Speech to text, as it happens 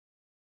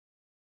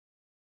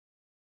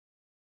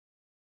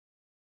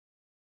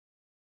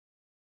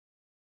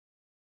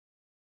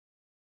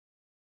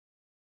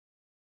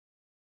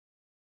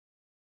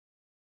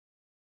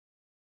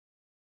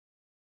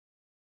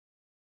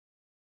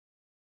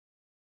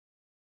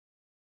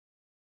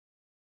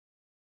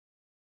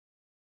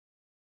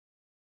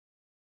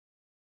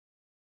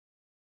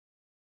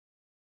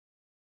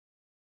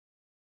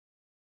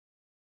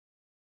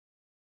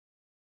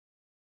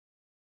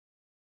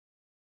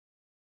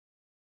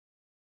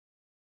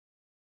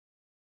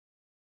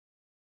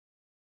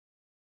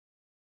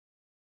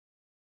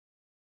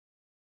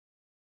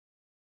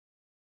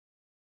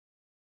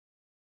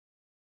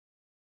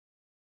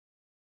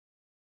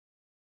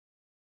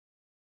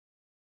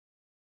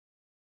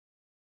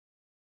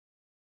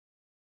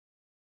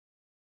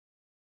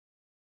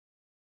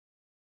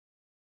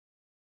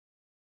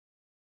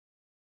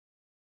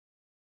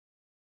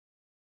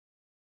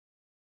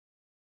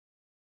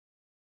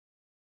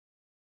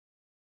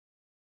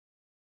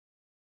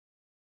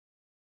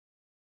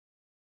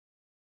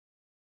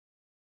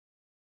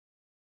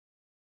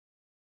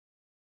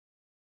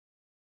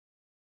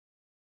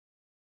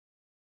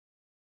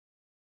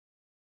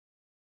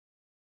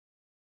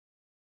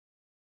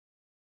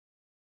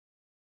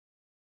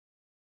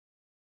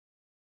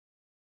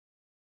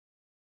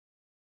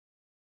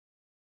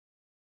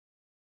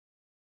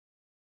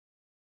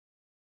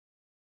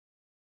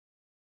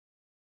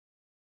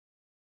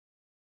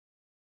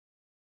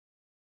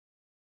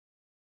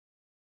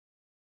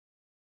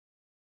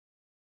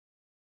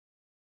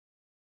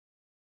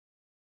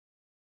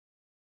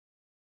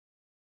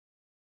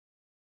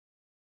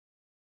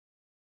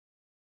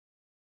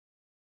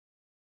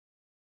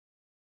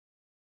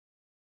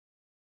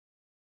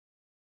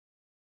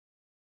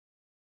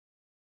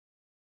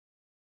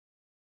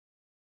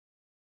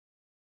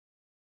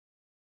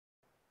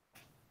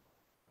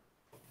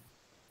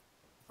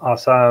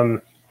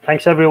Awesome.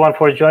 Thanks everyone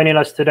for joining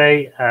us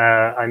today.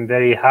 I'm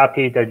very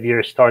happy that we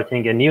are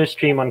starting a new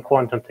stream on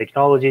quantum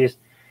technologies,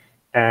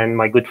 and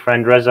my good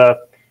friend Reza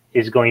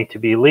is going to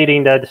be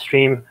leading that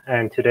stream.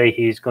 And today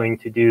he's going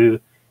to do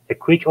a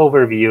quick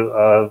overview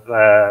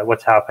of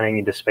what's happening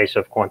in the space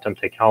of quantum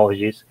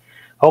technologies.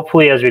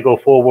 Hopefully, as we go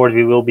forward,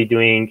 we will be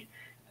doing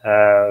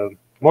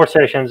more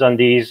sessions on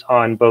these,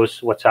 on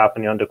both what's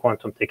happening on the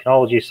quantum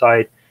technology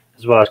side,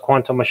 as well as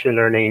quantum machine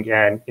learning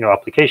and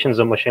applications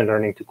of machine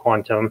learning to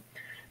quantum.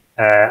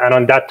 And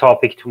on that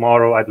topic,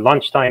 tomorrow at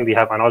lunchtime, we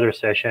have another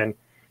session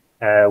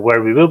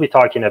where we will be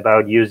talking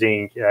about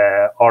using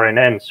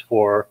RNNs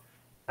for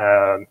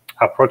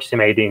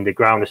approximating the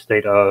ground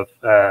state of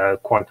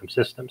quantum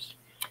systems.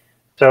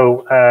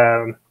 So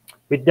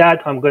with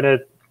that, I'm going to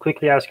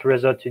quickly ask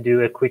Reza to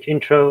do a quick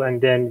intro, and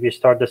then we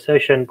start the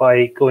session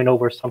by going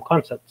over some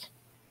concepts.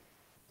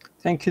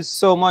 Thank you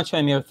so much,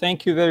 Amir.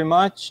 Thank you very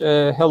much.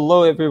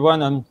 Hello,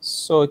 everyone. I'm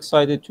so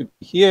excited to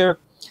be here.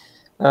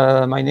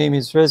 My name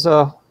is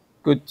Reza.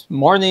 Good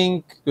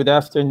morning, good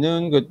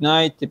afternoon, good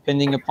night,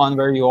 depending upon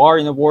where you are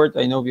in the world.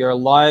 I know we are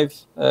live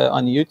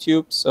on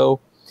YouTube. So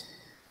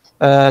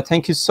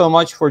thank you so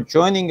much for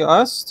joining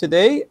us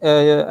today.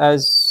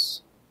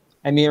 As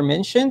Amir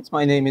mentioned,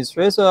 my name is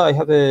Reza. I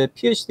have a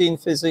PhD in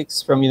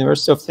physics from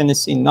University of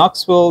Tennessee in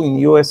Knoxville in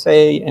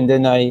USA. And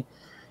then I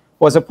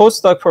was a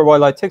postdoc for a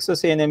while at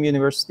Texas A&M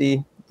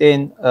University.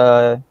 Then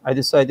I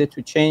decided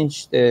to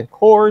change the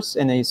course,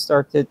 and I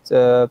started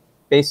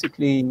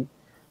basically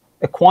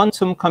a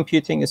quantum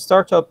computing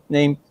startup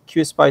named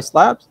QSpice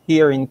Labs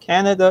here in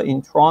Canada,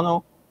 in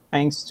Toronto,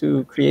 thanks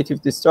to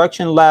Creative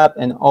Destruction Lab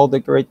and all the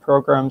great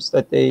programs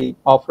that they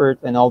offered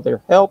and all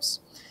their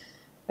helps.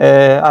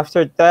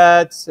 After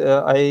that,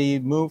 I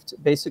moved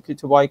basically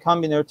to Y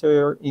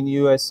Combinator in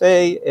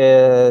USA.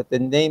 The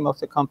name of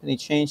the company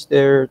changed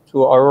there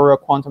to Aurora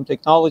Quantum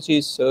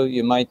Technologies, so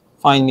you might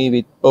find me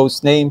with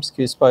both names,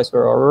 QSpice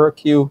or Aurora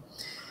Q.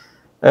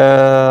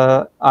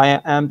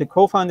 I am the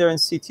co-founder and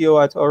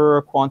CTO at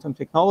Aurora Quantum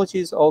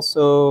Technologies.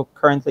 Also,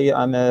 currently,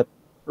 I'm a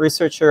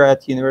researcher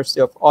at the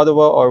University of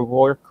Ottawa. I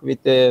work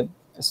with the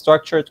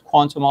structured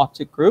quantum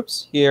optic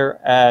groups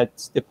here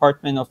at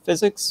Department of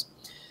Physics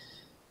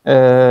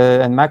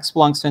and Max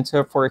Planck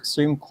Center for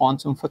Extreme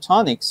Quantum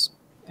Photonics.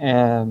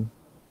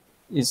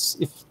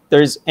 If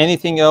there's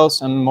anything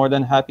else, I'm more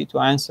than happy to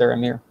answer,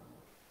 Amir.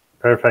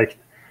 Perfect.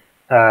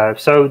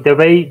 So the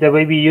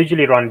way we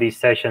usually run these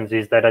sessions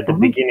is that at the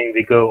beginning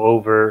we go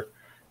over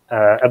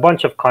a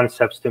bunch of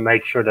concepts to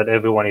make sure that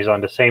everyone is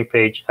on the same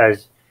page.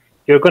 As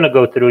you're going to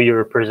go through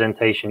your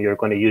presentation, you're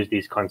going to use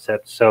these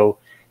concepts. So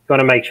you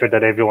want to make sure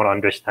that everyone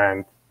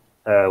understands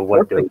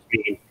what those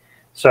mean.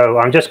 So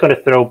I'm just going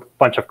to throw a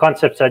bunch of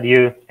concepts at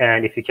you,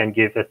 and if you can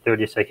give a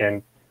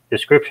 30-second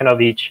description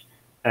of each,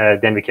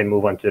 then we can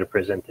move on to the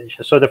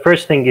presentation. So the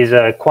first thing is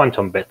a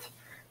quantum bit.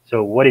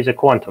 So what is a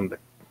quantum bit?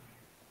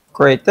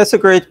 Great. That's a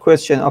great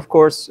question. Of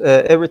course,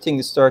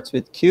 everything starts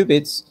with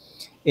qubits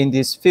in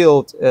this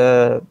field,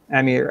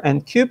 Amir.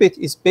 And qubit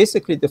is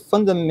basically the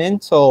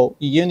fundamental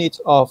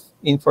unit of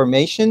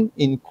information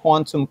in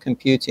quantum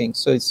computing.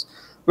 So it's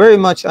very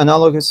much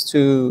analogous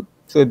to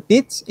a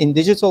bit in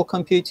digital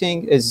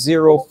computing, a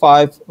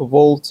 0.5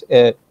 volt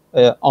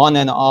on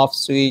and off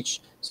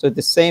switch. So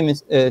the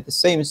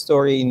same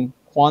story in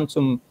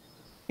quantum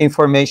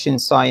information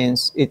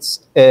science.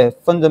 It's a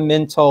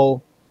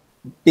fundamental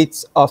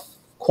bits of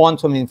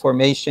quantum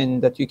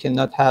information that you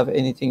cannot have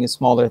anything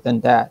smaller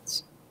than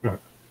that.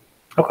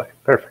 Okay,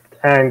 perfect.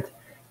 And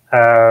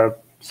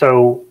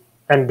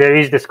and there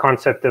is this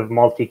concept of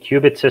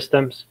multi-qubit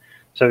systems.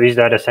 So is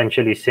that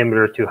essentially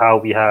similar to how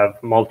we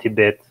have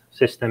multi-bit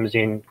systems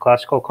in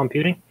classical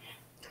computing?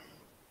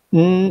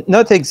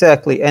 Not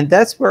exactly. And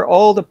that's where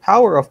all the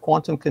power of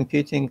quantum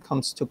computing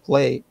comes to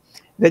play.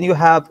 When you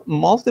have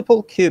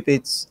multiple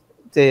qubits,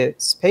 the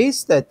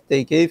space that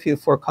they gave you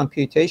for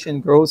computation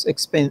grows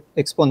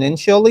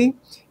exponentially.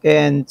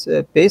 And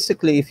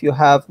basically, if you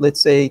have, let's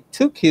say,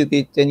 2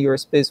 qubits, then your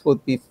space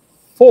would be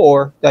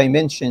 4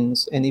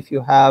 dimensions. And if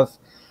you have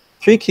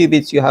 3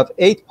 qubits, you have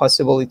 8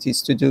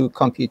 possibilities to do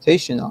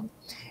computation on.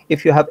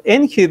 If you have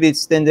n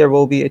qubits, then there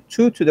will be a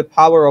 2 to the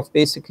power of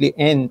basically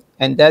n.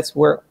 And that's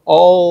where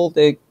all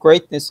the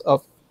greatness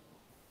of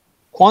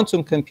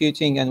quantum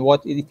computing and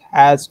what it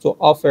has to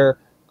offer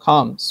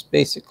comes,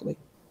 basically.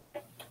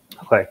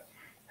 Okay.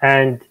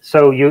 And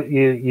so you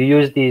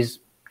use these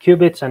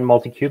qubits and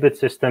multi-qubit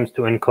systems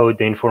to encode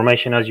the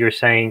information, as you're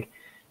saying,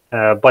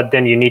 but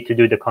then you need to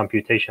do the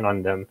computation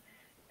on them,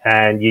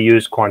 and you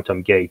use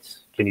quantum gates.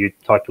 Can you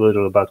talk a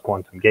little about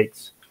quantum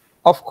gates?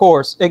 Of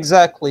course,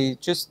 exactly.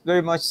 Just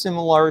very much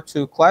similar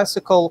to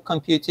classical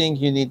computing,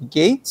 you need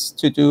gates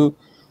to do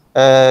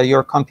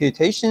your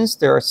computations.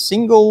 There are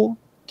single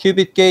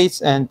qubit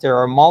gates and there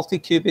are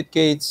multi-qubit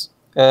gates.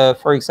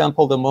 For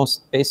example, the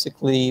most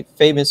basically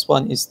famous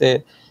one is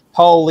the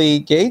Pauli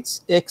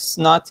gates.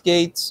 X0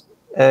 gates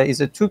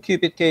is a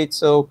 2-qubit gate.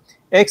 So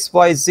X,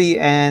 Y, Z,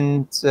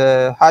 and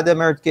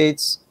Hadamard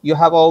gates, you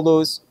have all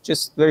those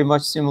just very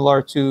much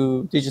similar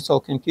to digital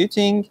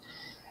computing.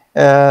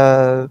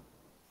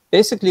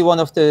 Basically, one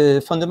of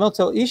the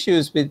fundamental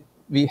issues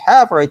we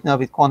have right now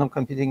with quantum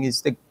computing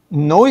is the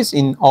noise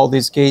in all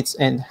these gates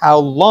and how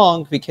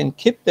long we can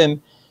keep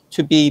them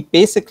to be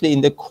basically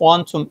in the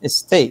quantum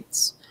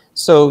states.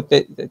 So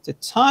the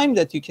time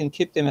that you can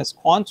keep them as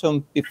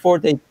quantum before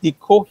they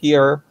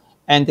decohere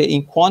and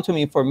the quantum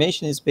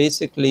information is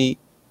basically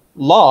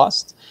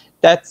lost,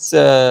 that's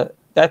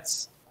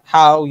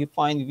how you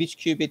find which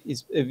qubit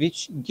is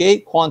which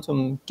gate,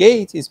 quantum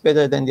gate is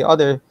better than the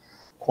other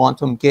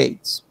quantum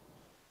gates.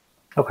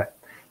 Okay.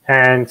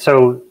 And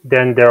so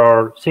then there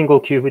are single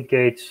qubit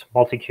gates,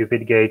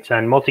 multi-qubit gates,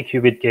 and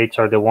multi-qubit gates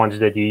are the ones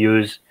that you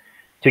use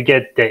to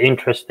get the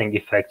interesting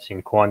effects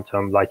in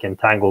quantum, like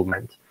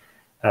entanglement.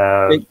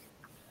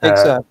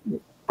 Exactly.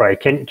 Right.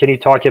 Can you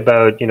talk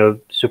about,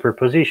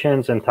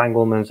 superpositions,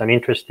 entanglements, and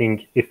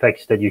interesting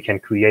effects that you can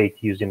create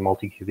using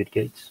multi-qubit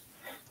gates?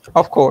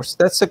 Of course,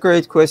 that's a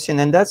great question,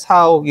 and that's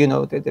how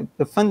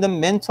the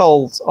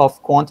fundamentals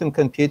of quantum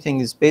computing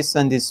is based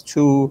on these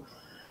two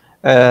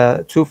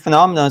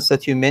phenomena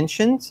that you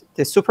mentioned: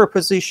 the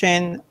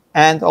superposition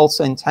and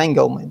also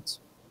entanglement.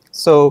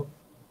 So,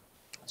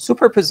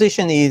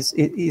 superposition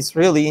is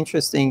really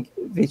interesting,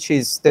 which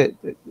is the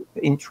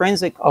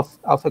intrinsic of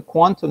a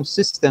quantum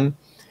system.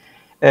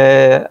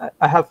 I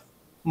have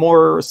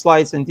more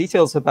slides and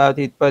details about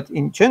it, but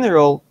in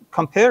general,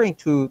 comparing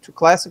to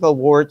classical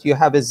world, you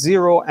have a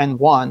 0 and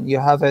 1. You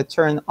have a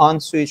turn on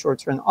switch or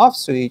turn off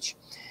switch.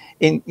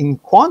 In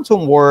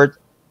quantum world,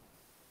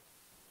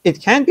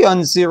 it can be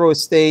on 0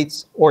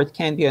 states, or it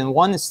can be on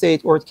 1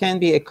 state, or it can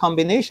be a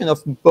combination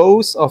of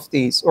both of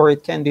these, or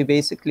it can be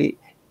basically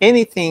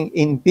anything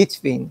in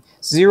between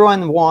 0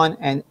 and 1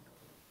 and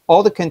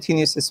all the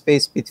continuous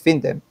space between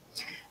them.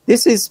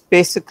 This is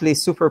basically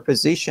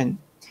superposition.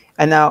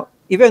 And now,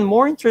 even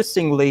more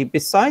interestingly,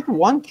 beside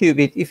one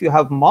qubit, if you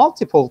have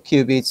multiple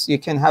qubits, you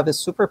can have a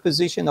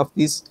superposition of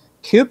these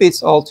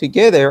qubits all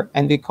together,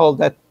 and we call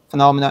that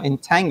phenomena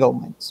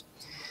entanglement.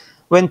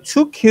 When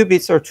two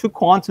qubits or two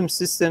quantum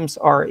systems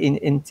are in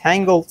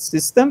entangled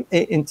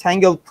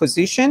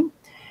position,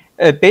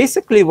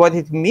 basically what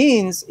it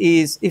means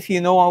is if you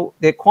know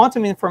the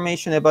quantum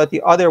information about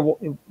the other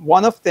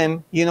one of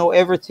them, you know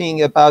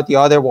everything about the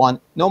other one,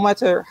 no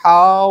matter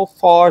how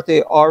far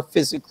they are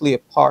physically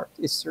apart.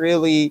 It's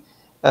really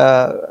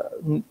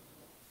kind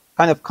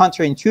of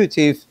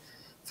counterintuitive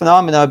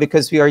phenomena,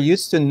 because we are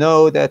used to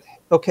know that,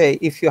 okay,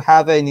 if you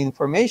have an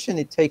information,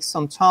 it takes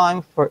some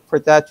time for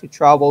that to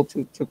travel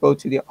to go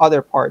to the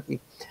other party.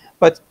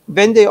 But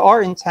when they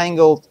are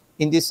entangled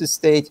in this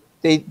state,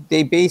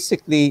 they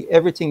basically,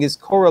 everything is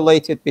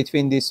correlated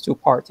between these two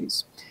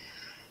parties.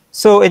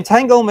 So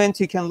entanglement,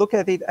 you can look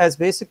at it as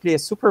basically a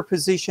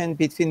superposition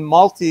between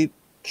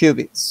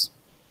multi-qubits.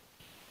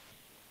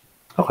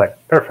 Okay,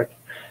 perfect.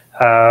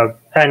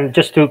 And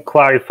just to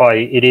clarify,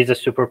 it is a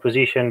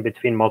superposition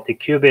between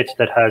multi-qubits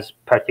that has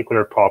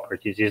particular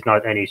properties. It's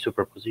not any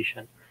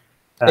superposition.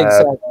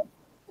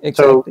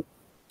 Exactly.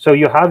 So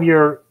you have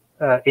your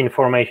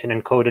information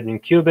encoded in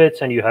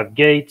qubits, and you have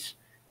gates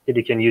that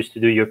you can use to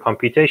do your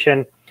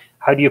computation.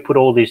 How do you put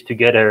all these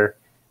together?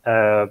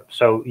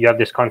 So you have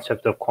this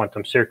concept of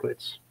quantum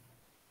circuits.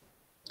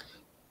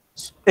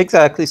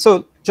 Exactly.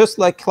 So just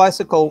like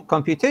classical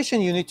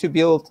computation, you need to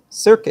build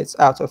circuits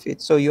out of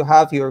it. So you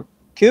have your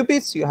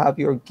qubits, you have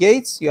your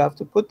gates, you have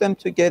to put them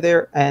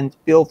together and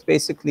build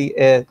basically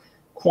a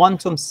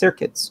quantum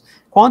circuits.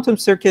 Quantum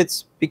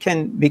circuits, we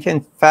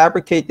can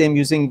fabricate them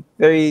using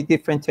very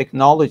different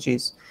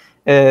technologies.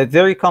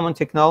 Very common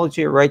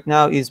technology right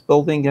now is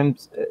building them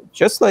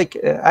just like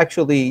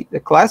actually the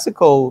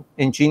classical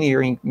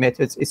engineering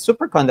methods is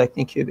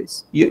superconducting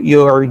qubits.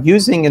 You are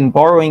using and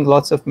borrowing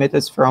lots of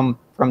methods from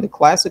the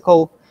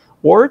classical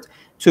world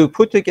to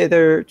put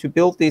together, to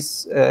build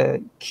these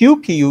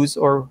QPUs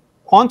or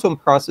quantum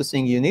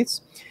processing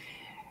units.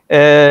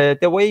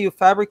 The way you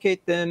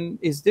fabricate them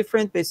is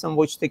different based on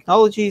which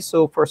technology.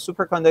 So for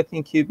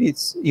superconducting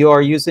qubits, you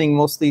are using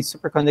mostly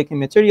superconducting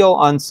material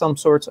on some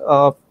sort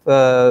of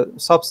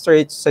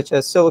substrates such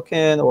as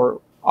silicon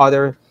or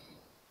other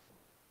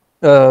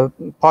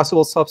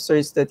possible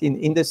substrates that in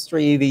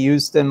industry we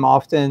use them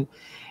often.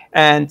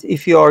 And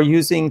if you are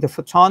using the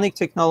photonic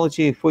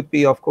technology, it would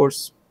be, of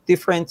course,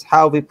 different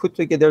how we put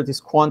together these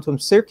quantum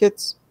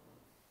circuits.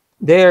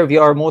 There we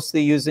are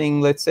mostly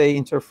using, let's say,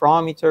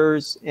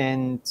 interferometers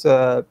and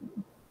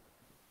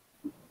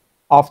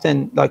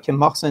often like a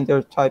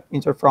Mach-Zehnder type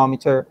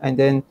interferometer. And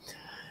then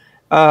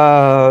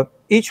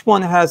each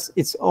one has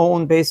its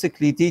own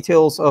basically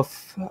details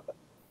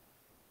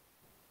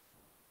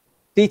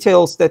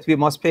that we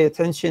must pay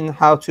attention,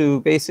 how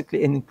to basically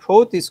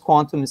encode these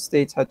quantum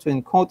states, how to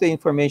encode the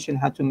information,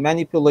 how to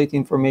manipulate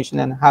information,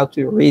 and how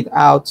to read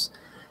out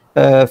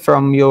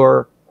from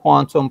your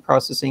quantum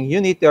processing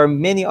unit. There are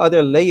many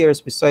other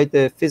layers beside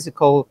the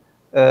physical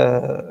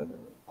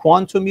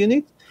quantum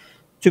unit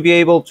to be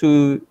able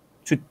to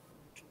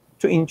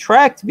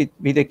interact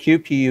with a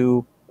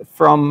QPU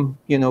from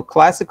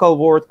classical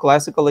world,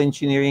 classical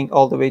engineering,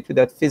 all the way to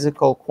that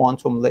physical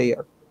quantum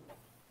layer.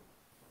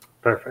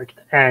 Perfect.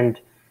 And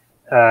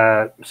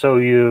So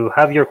you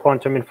have your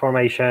quantum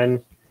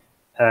information,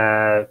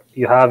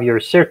 you have your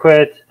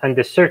circuit, and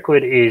the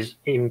circuit is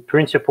in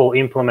principle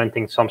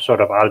implementing some sort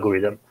of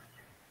algorithm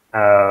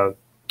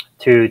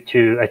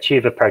to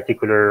achieve a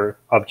particular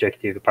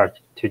objective,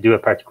 to do a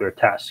particular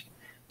task.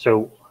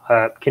 So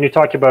can you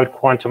talk about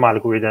quantum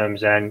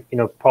algorithms and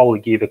probably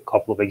give a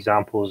couple of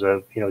examples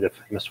of the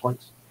famous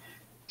ones?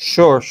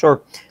 Sure,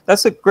 sure.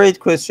 That's a great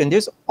question.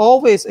 There's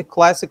always a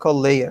classical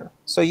layer.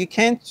 So you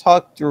can't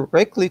talk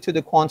directly to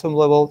the quantum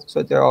level.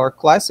 So there are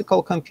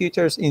classical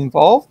computers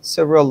involved,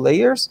 several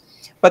layers.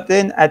 But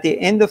then at the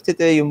end of the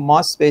day, you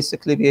must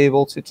basically be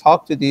able to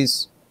talk to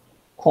these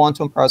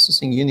quantum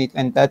processing unit.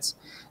 And that's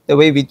the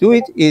way we do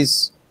it,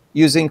 is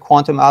using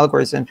quantum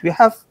algorithms. We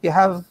have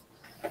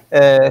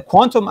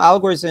quantum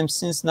algorithms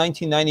since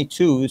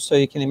 1992. So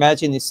you can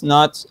imagine it's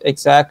not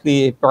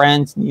exactly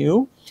brand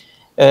new.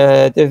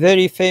 The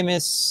very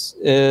famous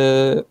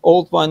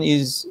old one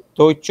is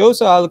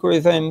Deutsch-Jozsa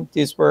algorithm.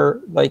 These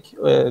were like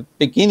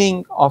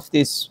beginning of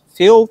this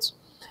field.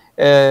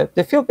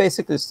 The field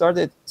basically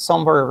started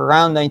somewhere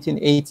around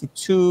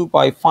 1982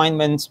 by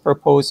Feynman's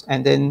proposed,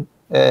 and then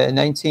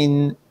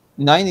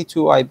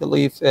 1992, I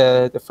believe,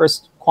 the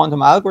first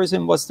quantum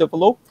algorithm was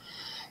developed.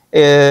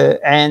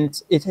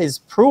 And it has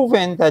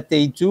proven that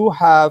they do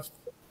have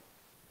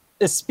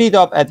a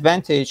speed-up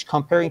advantage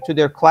comparing to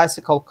their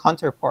classical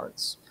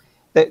counterparts.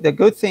 The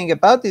good thing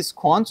about these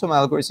quantum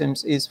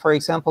algorithms is, for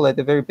example, at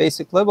the very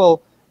basic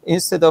level,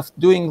 instead of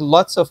doing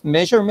lots of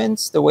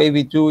measurements the way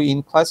we do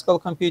in classical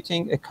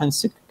computing,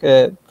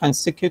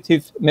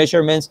 consecutive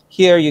measurements,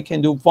 here you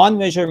can do one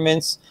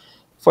measurement,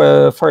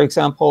 for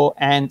example,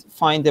 and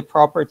find the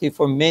property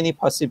for many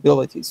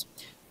possibilities.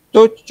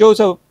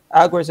 Deutsch-Jozsa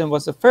algorithm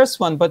was the first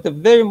one, but the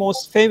very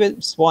most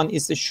famous one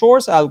is the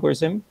Shor's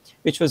algorithm,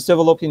 which was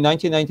developed in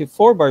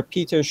 1994 by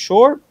Peter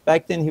Shor.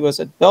 Back then he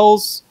was at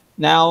Bells.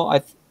 Now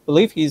I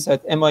believe he's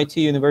at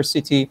MIT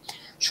University.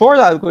 Shor's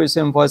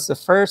algorithm was the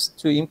first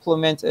to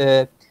implement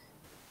a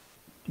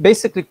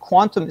basically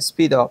quantum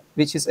speedup,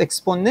 which is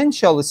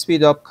exponential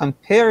speedup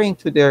comparing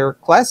to their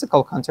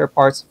classical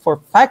counterparts for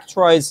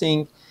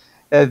factorizing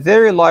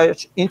very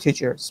large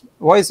integers.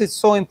 Why is it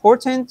so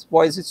important?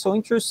 Why is it so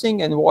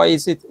interesting? And why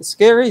is it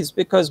scary? Is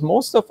because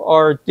most of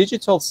our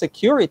digital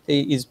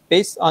security is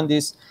based on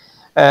this.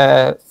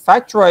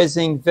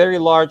 Factorizing very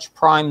large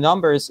prime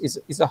numbers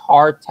is a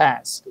hard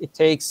task. It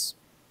takes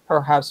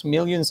perhaps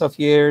millions of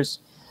years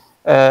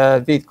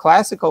with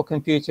classical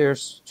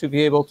computers to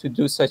be able to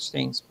do such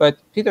things. But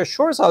Peter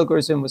Shor's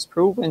algorithm was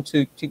proven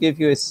to give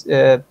you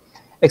an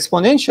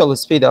exponential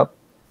speedup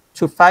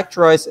to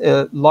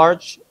factorize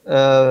large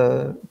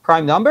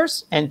prime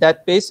numbers, and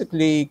that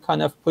basically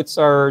kind of puts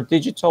our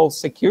digital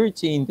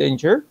security in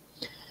danger.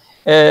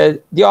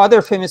 The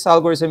other famous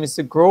algorithm is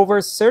the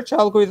Grover's search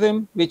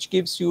algorithm, which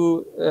gives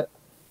you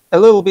a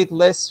little bit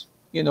less,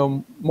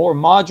 more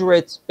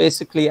moderate,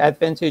 basically,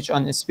 advantage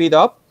on the speed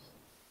up.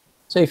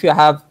 So if you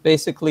have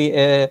basically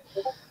a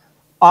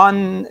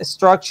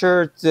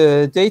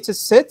unstructured data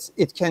set,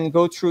 it can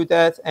go through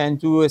that and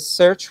do a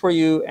search for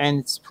you, and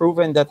it's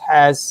proven that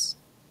has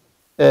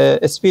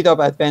a speed up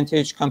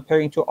advantage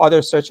comparing to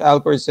other search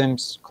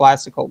algorithms,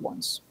 classical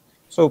ones.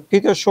 So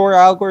Peter Shor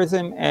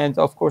algorithm and,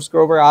 of course,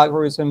 Grover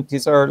algorithm,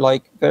 these are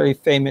like very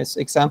famous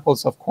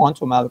examples of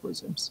quantum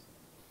algorithms.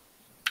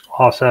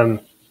 Awesome.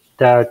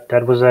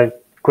 That was a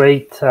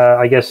great,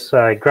 I guess,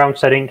 ground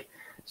setting.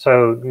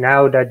 So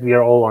now that we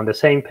are all on the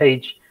same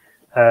page,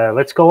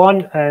 let's go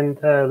on and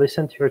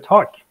listen to your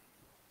talk.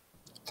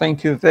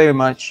 Thank you very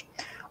much.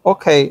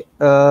 Okay,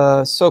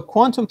 so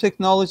quantum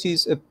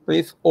technologies, a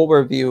brief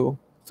overview.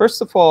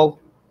 First of all,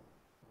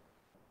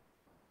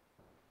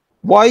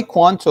 why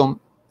quantum?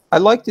 I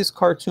like this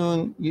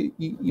cartoon.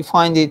 You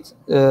find it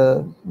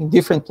in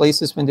different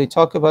places when they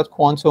talk about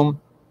quantum.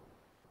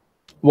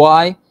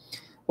 Why?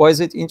 Why is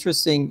it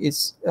interesting?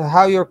 It's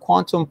how your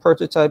quantum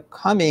prototype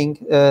coming.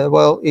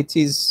 Well, it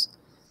is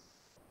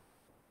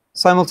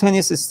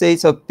simultaneous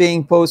states of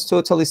being both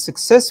totally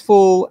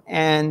successful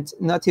and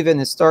not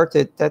even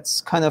started.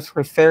 That's kind of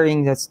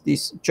referring,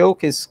 this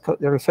joke is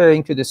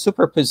referring to the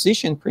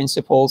superposition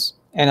principles.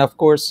 And of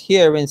course,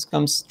 here when it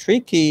comes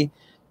tricky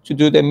to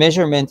do the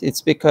measurement,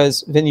 it's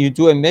because when you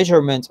do a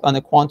measurement on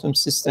a quantum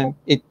system,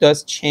 it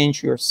does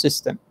change your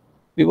system.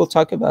 We will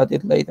talk about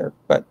it later.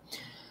 But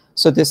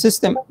so the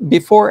system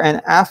before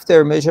and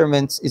after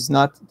measurements is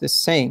not the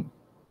same.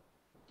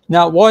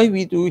 Now, why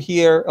we do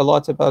hear a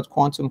lot about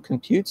quantum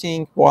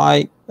computing,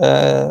 why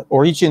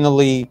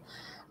originally,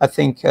 I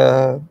think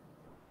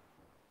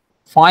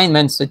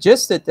Feynman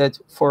suggested that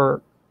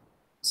for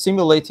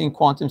simulating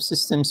quantum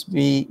systems,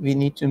 we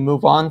need to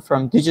move on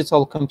from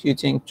digital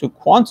computing to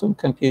quantum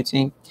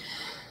computing.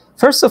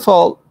 First of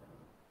all,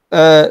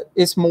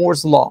 it's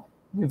Moore's law.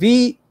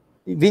 We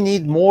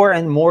need more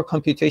and more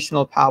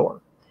computational power.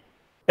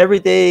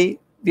 Every day,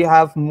 we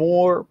have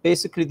more,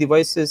 basically,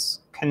 devices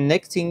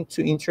connecting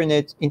to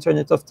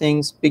Internet of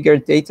Things. Bigger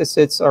data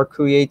sets are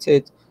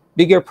created.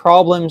 Bigger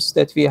problems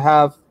that we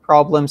have,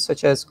 problems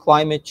such as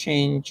climate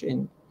change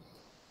and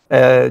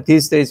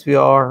These days we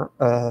are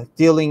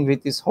dealing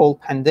with this whole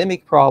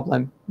pandemic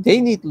problem. They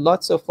need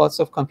lots of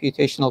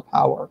computational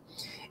power.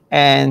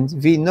 And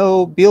we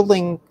know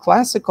building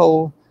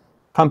classical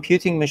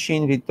computing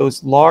machine with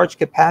those large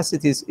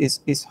capacities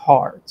is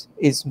hard.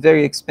 It's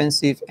very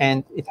expensive,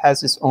 and it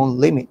has its own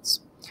limits.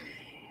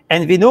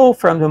 And we know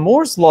from the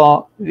Moore's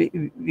law,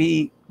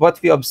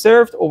 what we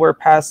observed over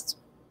past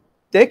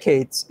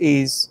decades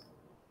is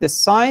the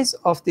size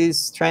of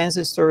these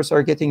transistors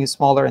are getting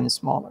smaller and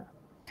smaller.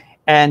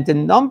 And the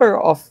number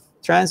of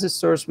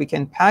transistors we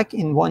can pack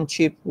in one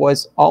chip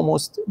was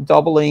almost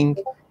doubling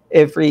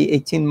every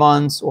 18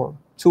 months or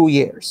 2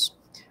 years.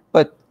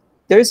 But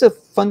there's a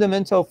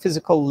fundamental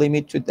physical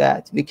limit to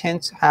that. We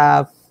can't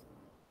have,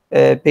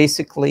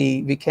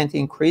 basically, we can't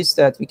increase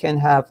that. We can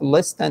have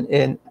less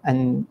than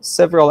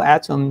several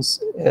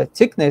atoms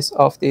thickness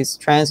of these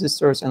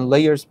transistors and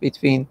layers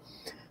between.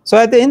 So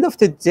at the end of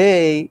the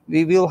day,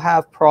 we will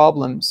have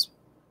problems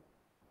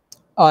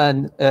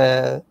on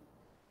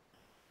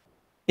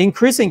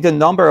increasing the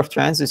number of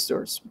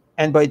transistors.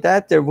 And by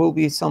that, there will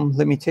be some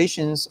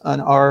limitations on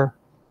our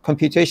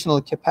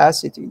computational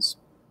capacities.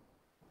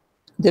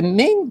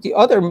 The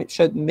other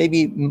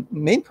maybe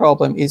main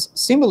problem is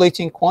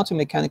simulating quantum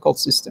mechanical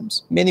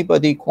systems,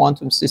 many-body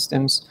quantum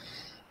systems.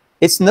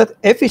 It's not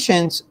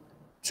efficient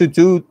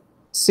to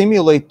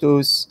simulate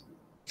those,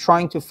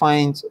 trying to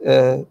find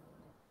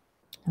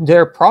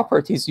their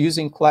properties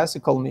using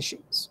classical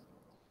machines.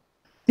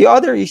 The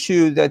other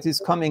issue that is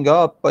coming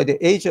up by the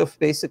age of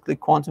basically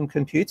quantum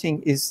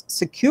computing is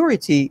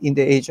security in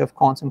the age of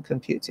quantum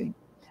computing.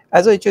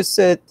 As I just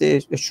said,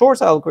 the short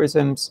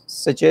algorithms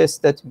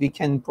suggest that we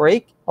can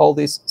break all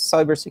these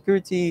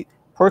cybersecurity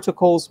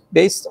protocols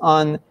based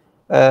on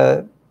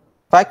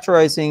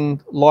factorizing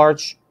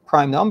large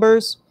prime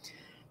numbers.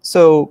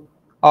 So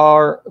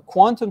our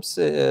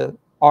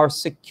our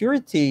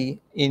security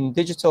in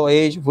digital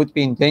age would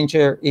be in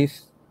danger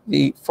if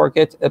we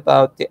forget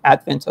about the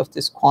advent of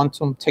these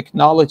quantum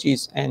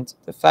technologies and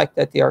the fact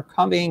that they are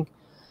coming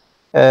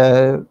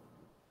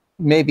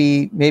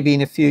maybe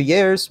in a few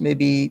years,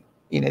 maybe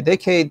in a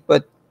decade,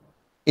 but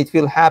it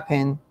will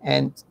happen.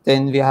 And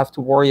then we have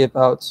to worry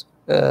about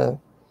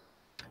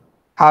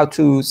how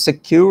to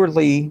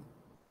securely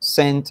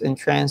send and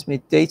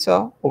transmit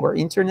data over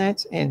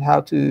internet, and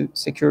how to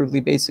securely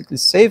basically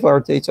save our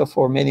data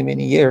for many,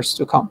 many years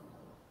to come.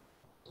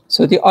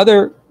 So the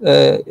other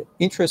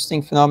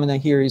interesting phenomena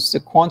here is the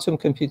quantum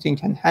computing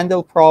can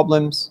handle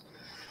problems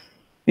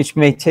which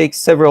may take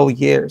several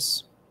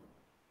years.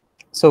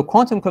 So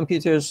quantum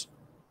computers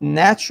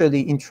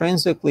naturally,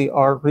 intrinsically,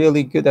 are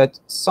really good at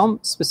some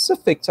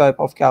specific type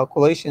of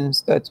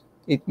calculations that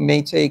it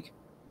may take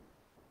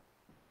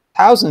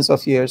thousands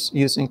of years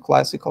using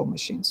classical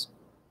machines.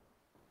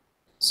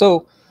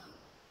 So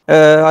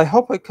I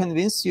hope I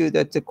convinced you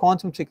that the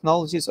quantum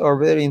technologies are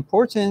very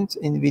important,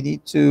 and we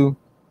need to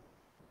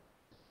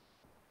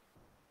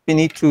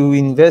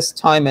invest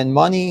time and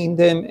money in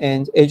them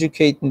and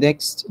educate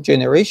next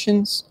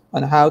generations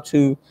on how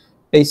to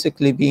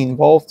basically be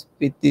involved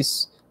with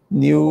this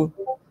new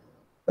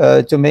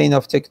domain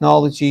of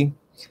technology.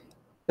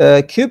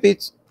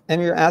 Qubit,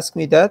 Amir asked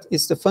me that,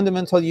 is the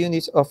fundamental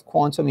unit of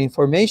quantum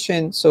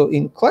information. So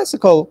in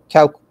classical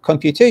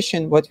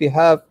computation, what we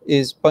have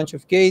is a bunch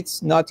of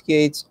gates, NOT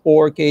gates,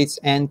 OR gates,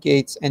 AND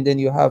gates, and then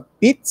you have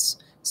bits,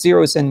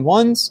 zeros and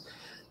ones.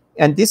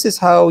 And this is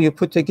how you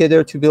put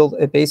together to build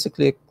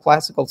basically a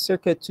classical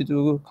circuit to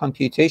do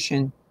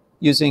computation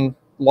using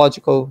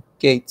logical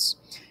gates.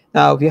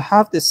 Now, we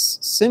have this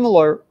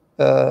similar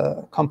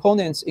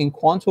components in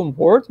quantum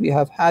world. We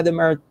have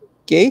Hadamard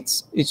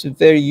gates. It's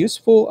very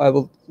useful.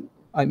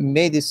 I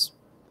may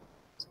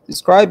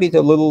describe it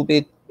a little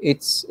bit.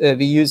 It's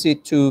we use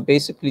it to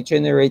basically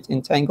generate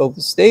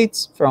entangled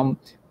states from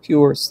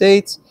pure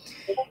states.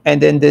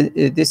 And then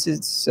this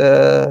is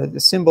the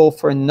symbol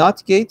for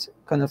NOT gate,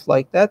 kind of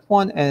like that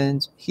one.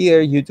 And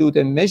here you do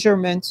the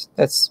measurement.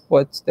 That's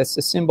the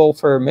symbol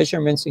for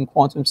measurements in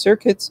quantum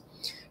circuits.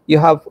 You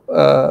have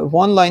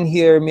one line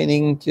here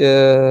meaning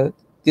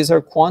these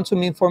are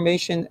quantum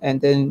information, and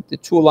then the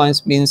 2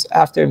 lines means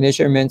after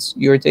measurements,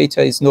 your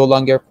data is no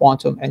longer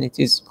quantum and it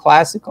is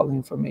classical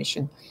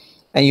information,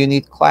 and you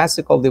need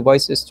classical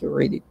devices to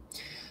read it.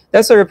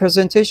 That's a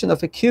representation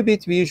of a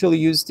qubit. We usually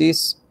use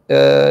this.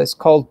 It's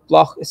called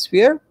Bloch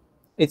sphere.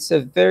 It's a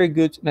very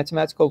good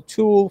mathematical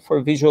tool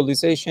for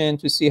visualization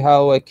to see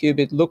how a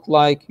qubit look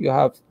like. You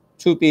have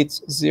 2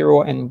 bits,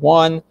 0 and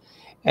 1,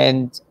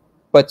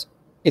 but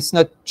it's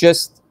not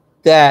just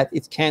that.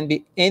 It can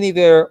be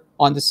anywhere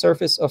on the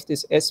surface of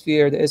this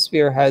sphere. The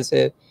sphere has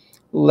a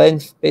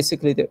length,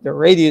 basically the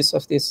radius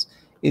of this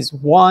is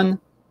 1.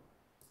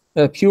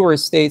 Pure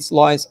states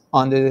lies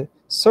on the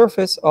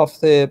surface of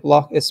the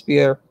Bloch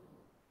sphere.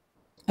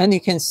 And you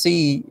can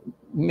see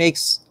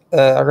makes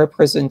a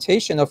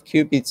representation of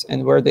qubits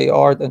and where they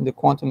are than the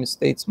quantum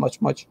states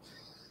much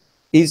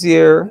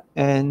easier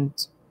and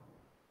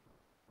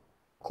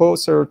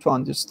closer to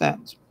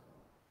understand.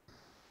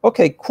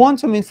 Okay,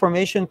 quantum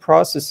information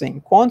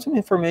processing. Quantum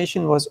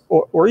information was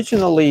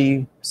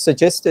originally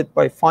suggested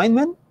by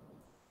Feynman.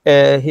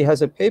 He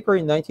has a paper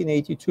in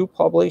 1982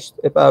 published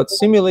about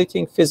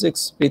simulating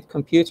physics with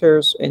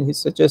computers, and he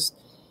suggests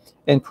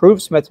and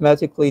proves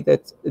mathematically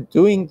that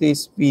doing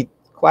this with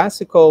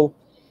classical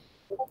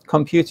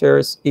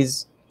computers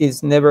is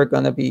never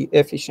going to be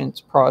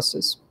efficient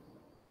process.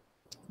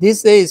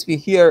 These days, we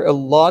hear a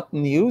lot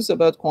news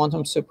about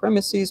quantum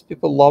supremacies.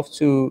 People love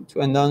to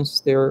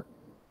announce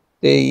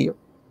they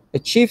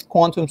achieved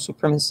quantum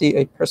supremacy.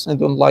 I personally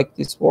don't like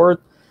this word.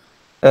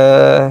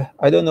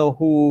 I don't know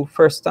who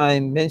first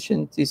time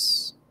mentioned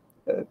this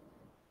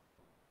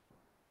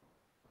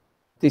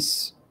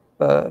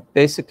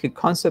basically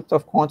concept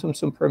of quantum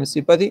supremacy,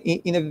 but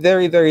in a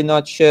very, very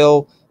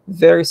nutshell,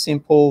 very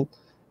simple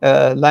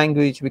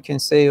language, we can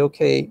say,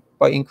 okay,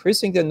 by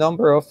increasing the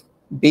number of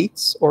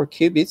bits or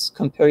qubits,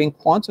 comparing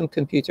quantum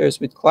computers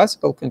with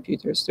classical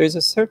computers, there's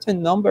a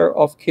certain number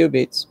of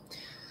qubits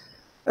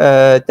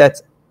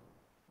that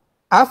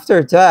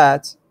after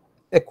that,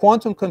 a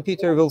quantum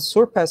computer will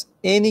surpass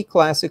any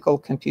classical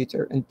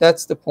computer, and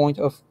that's the point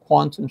of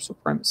quantum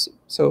supremacy.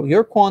 So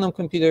your quantum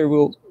computer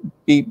will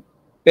be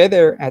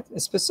better at a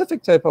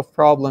specific type of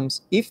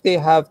problems if they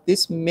have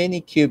this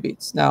many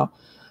qubits. Now,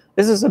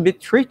 this is a bit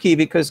tricky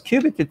because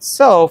qubit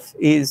itself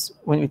is,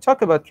 when we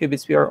talk about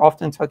qubits, we are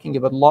often talking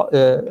about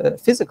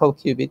physical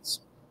qubits.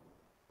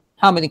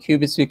 How many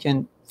qubits you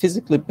can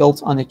physically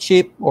build on a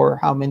chip, or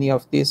how many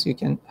of these you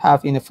can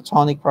have in a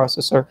photonic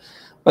processor.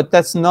 But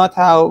that's not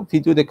how we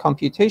do the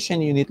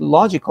computation. You need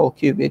logical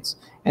qubits.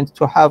 And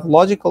to have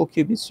logical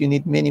qubits, you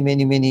need many,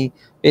 many, many,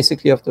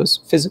 basically, of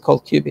those physical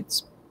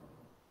qubits.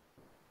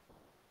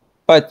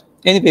 But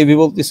anyway, we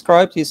will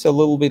describe this a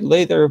little bit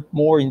later,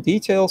 more in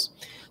details.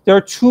 There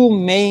are two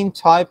main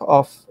types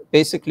of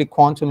basically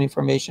quantum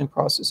information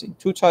processing.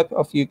 Two types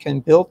of, you can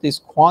build these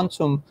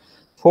quantum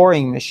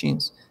Turing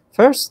machines.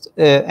 First,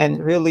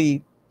 and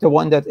really the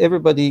one that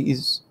everybody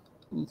is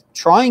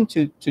trying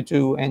to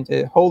do, and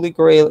the holy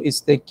grail,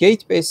 is the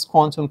gate-based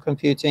quantum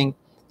computing.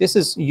 This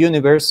is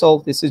universal.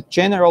 This is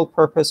general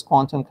purpose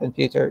quantum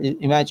computer.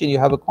 Imagine you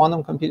have a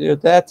quantum computer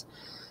that,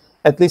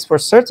 at least for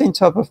certain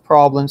type of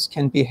problems,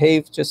 can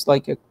behave just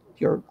like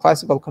your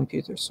classical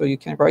computer. So you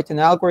can write an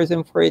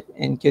algorithm for it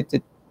and get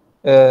it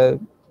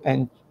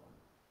and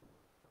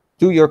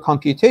do your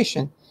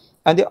computation.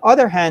 On the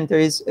other hand, there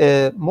is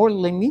a more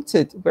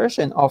limited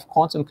version of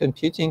quantum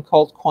computing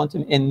called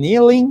quantum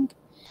annealing.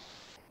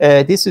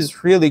 This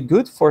is really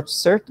good for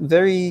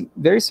very,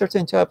 very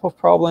certain type of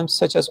problems,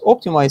 such as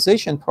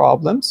optimization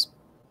problems.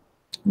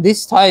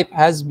 This type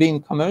has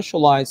been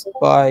commercialized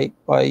by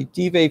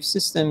D-Wave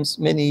Systems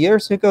many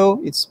years ago.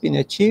 It's been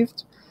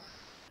achieved.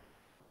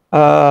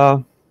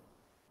 So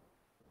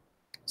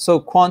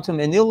quantum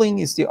annealing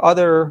is the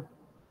other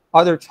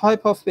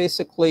type of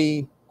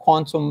basically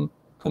quantum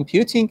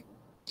computing.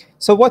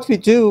 So what we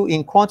do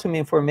in quantum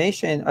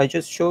information, I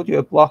just showed you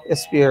a block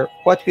sphere.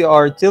 What we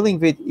are dealing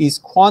with is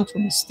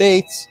quantum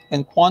states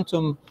and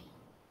quantum.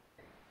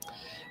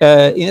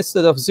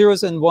 Instead of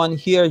zeros and one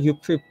here, you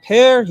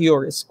prepare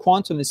your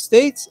quantum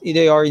states.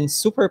 They are in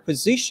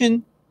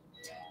superposition.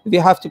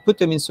 You have to put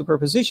them in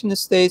superposition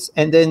states,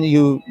 and then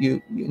you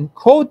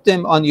encode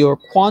them on your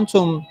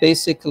quantum,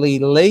 basically,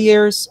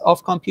 layers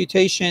of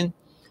computation.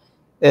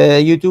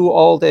 You do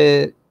all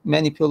the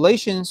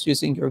manipulations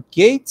using your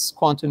gates,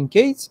 quantum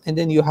gates, and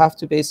then you have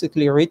to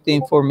basically read the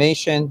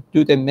information,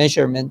 do the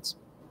measurement.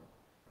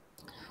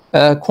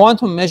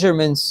 Quantum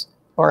measurements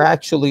are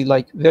actually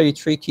like very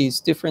tricky. It's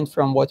different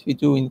from what we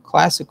do in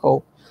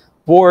classical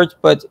world,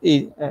 but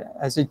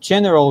as a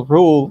general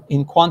rule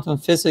in quantum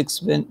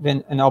physics,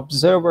 when an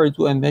observer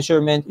do a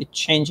measurement, it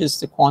changes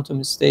the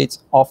quantum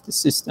states of the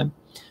system.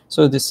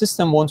 So the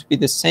system won't be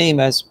the same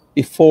as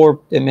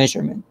before the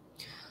measurement.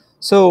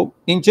 So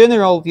in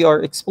general, we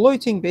are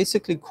exploiting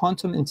basically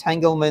quantum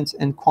entanglement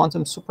and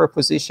quantum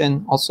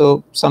superposition.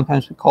 Also,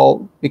 sometimes we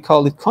call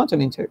it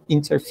quantum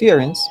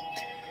interference.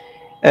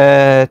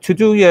 To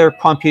do your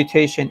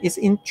computation is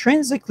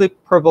intrinsically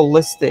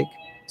probabilistic.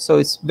 So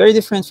it's very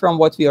different from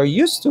what we are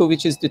used to,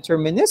 which is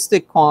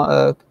deterministic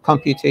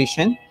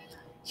computation.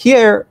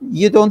 Here,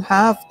 you don't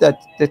have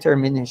that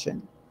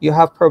determination. You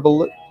have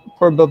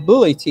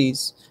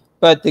probabilities.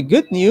 But the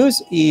good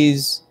news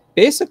is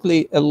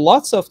basically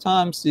lots of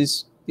times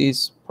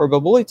these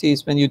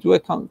probabilities, when you do a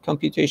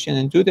computation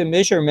and do the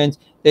measurement,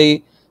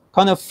 they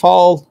kind of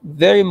fall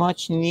very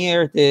much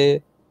near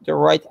the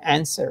right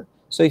answer.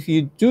 So if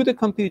you do the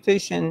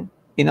computation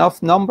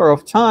enough number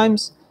of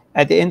times,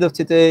 at the end of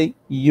the day,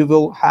 you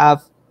will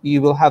have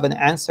an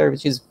answer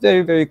which is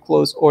very, very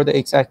close, or the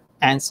exact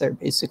answer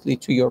basically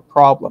to your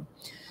problem.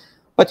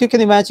 But you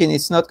can imagine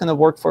it's not going to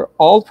work for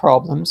all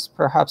problems.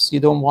 Perhaps you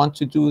don't want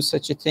to do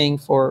such a thing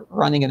for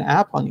running an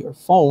app on your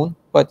phone.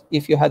 But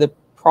if you had a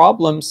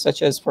problem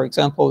such as, for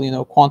example,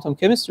 quantum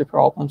chemistry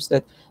problems,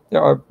 that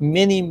there are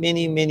many,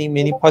 many, many,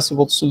 many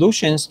possible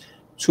solutions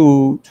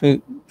to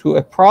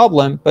a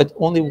problem, but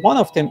only one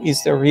of them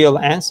is the real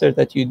answer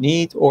that you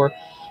need, or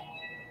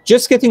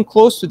just getting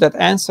close to that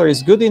answer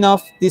is good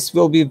enough. This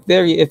will be a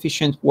very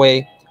efficient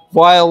way.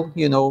 While,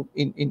 you know,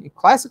 in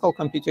classical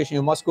computation,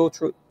 you must go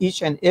through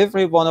each and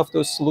every one of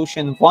those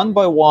solutions one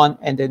by one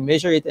and then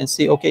measure it and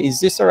see, okay, is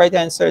this the right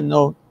answer?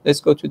 No,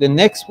 let's go to the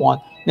next one,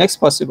 next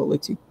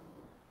possibility.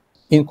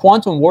 In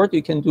quantum world,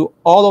 you can do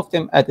all of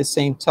them at the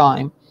same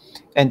time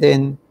and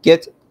then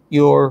get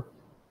your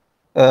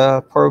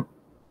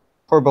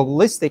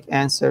probabilistic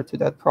answer to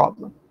that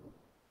problem.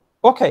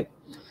 Okay.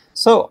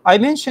 So I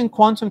mentioned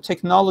quantum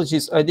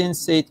technologies. I didn't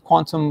say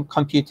quantum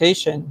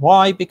computation.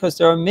 Why? Because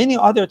there are many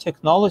other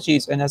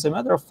technologies, and as a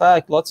matter of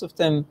fact, lots of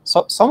them,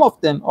 some of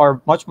them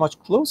are much, much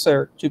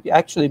closer to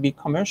actually be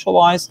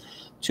commercialized,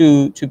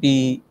 to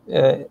be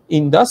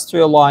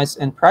industrialized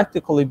and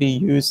practically be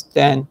used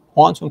than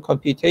quantum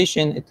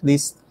computation, at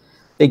least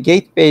the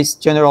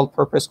gate-based general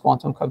purpose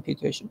quantum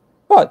computation.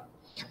 But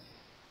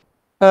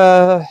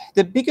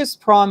the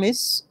biggest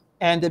promise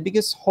and the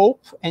biggest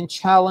hope and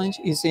challenge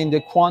is in the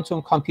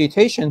quantum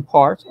computation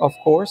part, of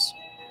course.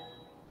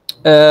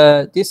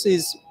 This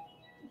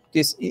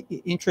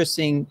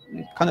interesting,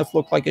 kind of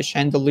look like a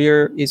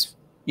chandelier, is,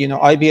 you know,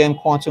 IBM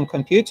quantum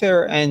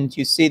computer, and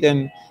you see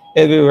them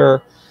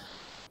everywhere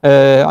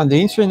on the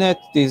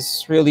internet,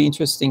 these really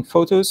interesting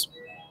photos.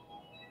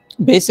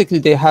 Basically,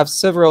 they have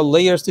several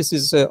layers. This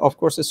is, of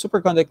course, a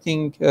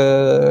superconducting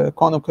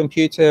quantum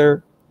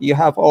computer. You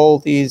have all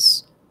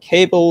these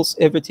cables,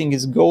 everything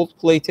is gold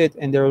plated,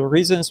 and there are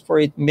reasons for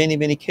it.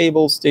 Many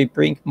cables, they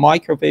bring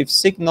microwave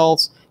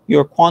signals.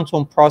 Your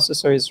quantum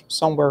processor is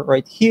somewhere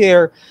right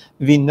here.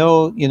 We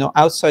know, you know,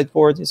 outside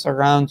world is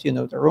around, you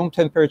know, the room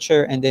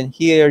temperature, and then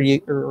here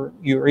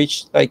you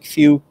reach like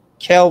few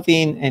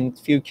Kelvin, and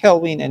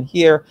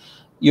here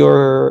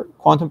your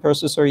quantum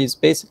processor is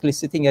basically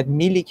sitting at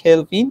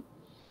millikelvin,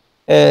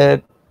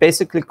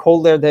 basically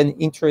colder than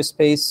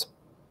interspace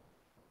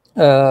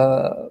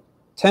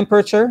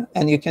temperature,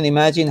 and you can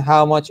imagine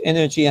how much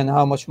energy and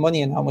how much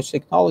money and how much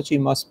technology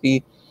must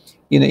be,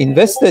 you know,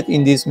 invested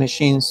in these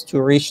machines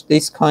to reach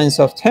these kinds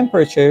of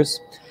temperatures.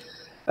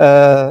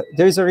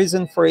 There's a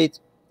reason for it.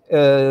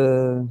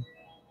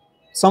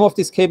 Some of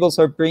these cables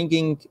are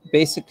bringing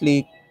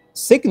basically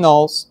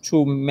signals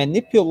to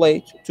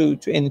manipulate, to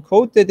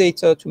encode the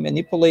data, to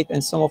manipulate,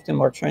 and some of them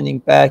are turning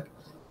back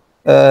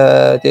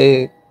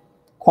the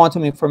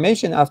quantum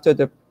information after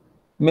the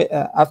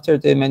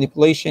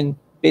manipulation.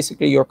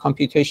 Basically, your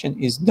computation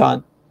is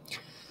done.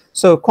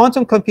 So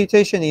quantum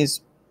computation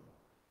is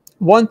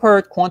one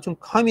part. Quantum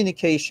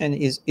communication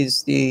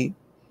is the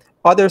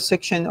other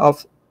section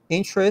of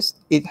interest.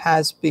 It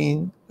has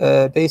been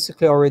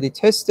basically already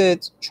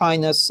tested.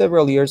 China,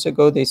 several years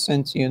ago, they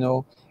sent, you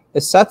know,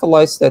 a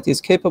satellite that is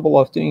capable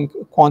of doing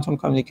quantum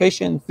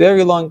communication,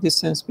 very long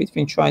distance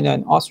between China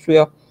and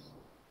Austria.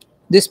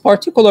 This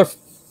particular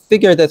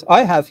figure that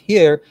I have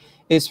here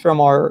is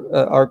from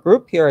our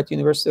group here at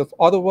University of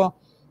Ottawa.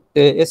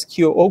 The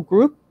SQO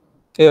group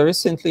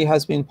recently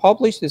has been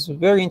published. This is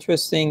very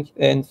interesting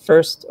and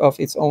first of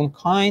its own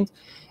kind.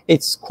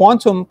 It's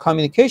quantum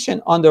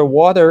communication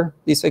underwater.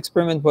 This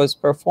experiment was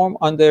performed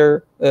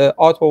under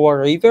Ottawa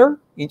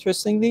River.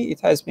 Interestingly, it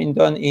has been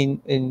done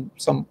in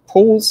some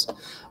pools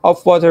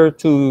of water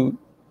to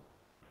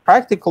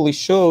practically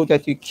show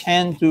that you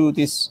can do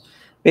this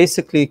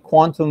basically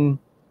quantum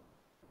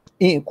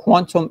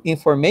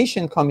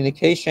information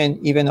communication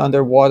even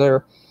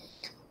underwater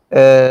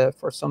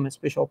for some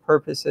special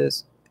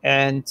purposes.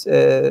 And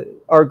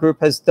our group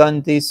has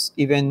done this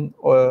even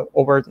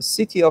over the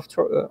city of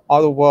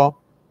Ottawa.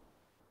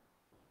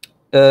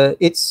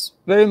 It's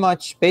very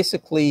much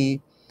basically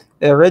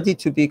ready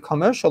to be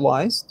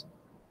commercialized.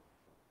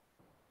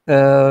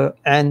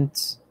 And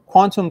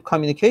quantum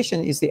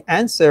communication is the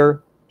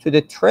answer to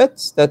the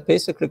threats that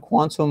basically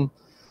quantum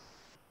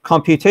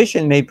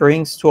computation may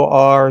bring to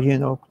our, you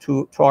know,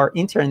 to our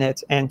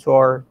internet and to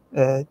our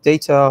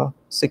data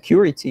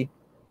security.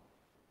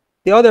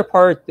 The other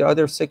part, the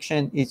other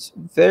section, is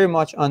very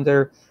much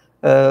under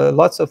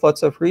lots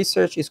of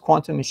research, is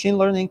quantum machine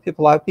learning.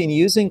 People have been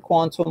using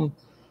quantum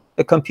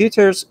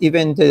computers,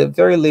 even the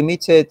very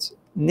limited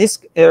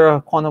NISQ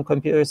era quantum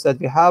computers that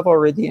we have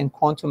already, and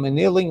quantum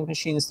annealing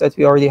machines that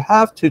we already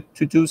have,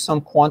 to do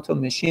some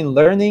quantum machine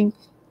learning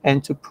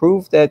and to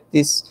prove that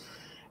this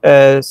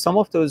some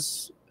of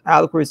those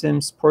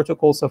algorithms,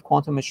 protocols of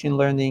quantum machine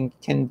learning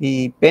can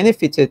be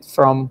benefited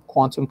from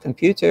quantum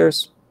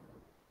computers.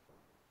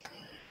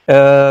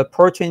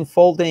 Protein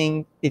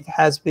folding, it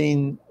has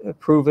been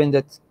proven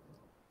that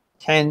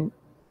can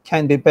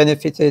be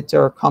benefited.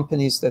 There are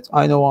companies that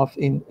I know of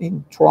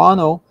in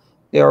Toronto.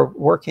 They are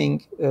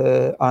working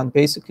on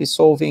basically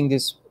solving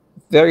this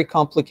very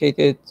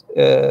complicated,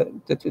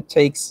 that it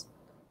takes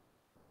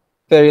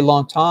very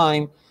long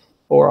time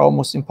or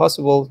almost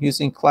impossible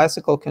using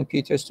classical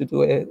computers to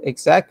do an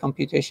exact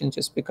computation,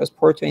 just because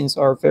proteins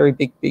are very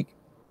big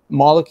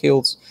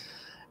molecules.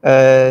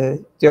 They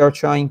are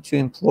trying to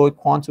employ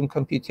quantum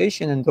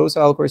computation and those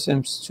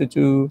algorithms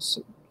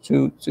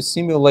to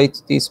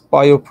simulate these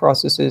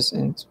bioprocesses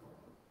and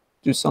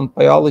do some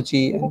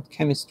biology and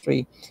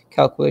chemistry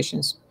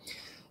calculations.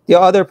 The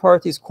other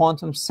part is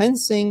quantum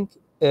sensing.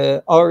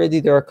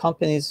 Already there are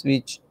companies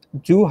which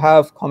do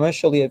have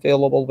commercially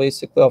available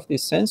basically of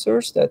these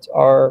sensors that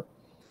are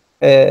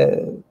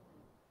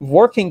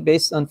working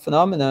based on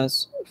phenomena,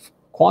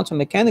 quantum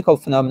mechanical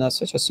phenomena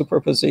such as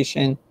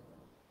superposition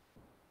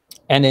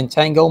and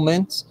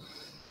entanglement.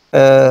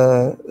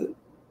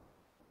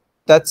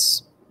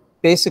 That's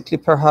basically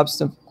perhaps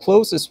the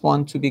closest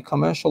one to be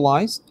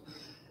commercialized.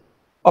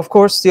 Of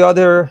course, the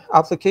other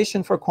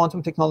application for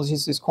quantum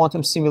technologies is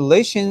quantum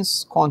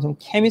simulations, quantum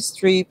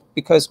chemistry,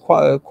 because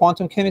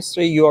quantum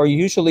chemistry, you are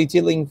usually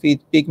dealing with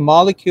big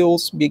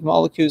molecules. Big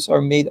molecules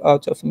are made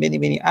out of many,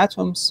 many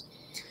atoms.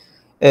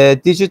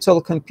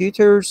 Digital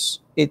computers,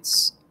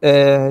 it's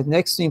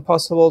next to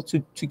impossible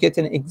to get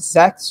an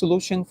exact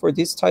solution for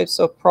these types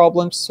of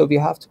problems. So we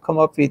have to come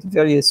up with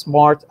very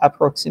smart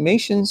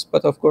approximations.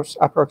 But of course,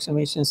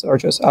 approximations are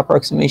just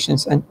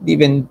approximations, and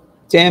even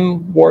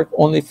them work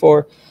only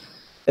for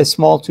a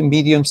small to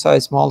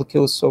medium-sized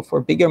molecules. So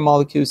for bigger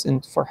molecules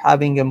and for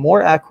having a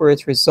more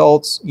accurate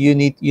results, you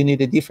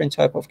need a different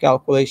type of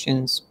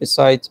calculations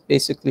besides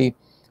basically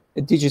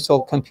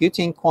digital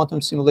computing.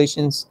 Quantum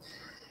simulations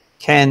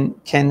can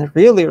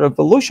really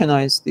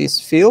revolutionize this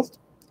field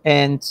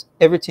and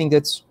everything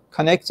that's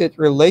connected,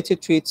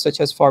 related to it, such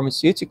as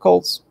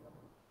pharmaceuticals.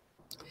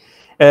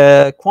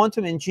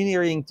 Quantum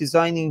engineering,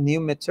 designing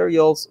new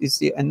materials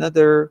is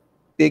another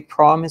big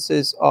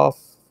promises of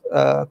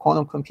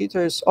quantum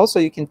computers. Also,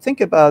 you can think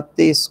about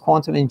this.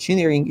 Quantum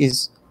engineering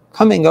is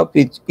coming up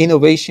with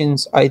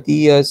innovations,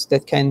 ideas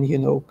that can,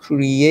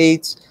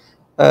 create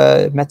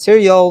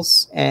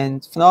materials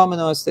and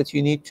phenomena that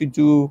you need to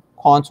do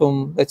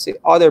quantum, let's say,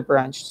 other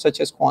branch,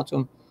 such as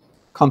quantum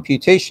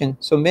computation.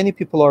 So many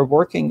people are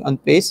working on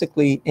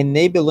basically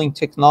enabling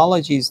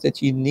technologies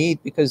that you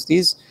need, because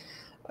these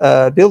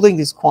building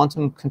these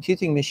quantum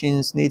computing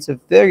machines needs a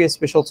very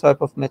special type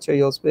of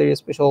materials, very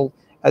special,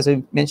 as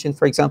I mentioned,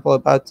 for example,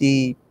 about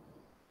the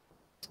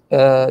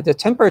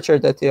temperature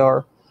that they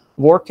are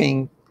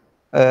working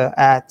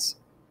at.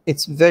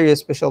 It's very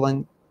special,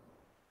 and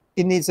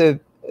it needs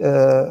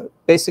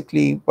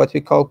basically what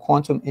we call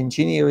quantum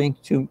engineering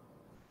to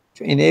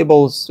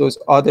enable those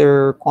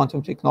other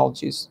quantum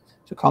technologies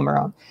to come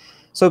around.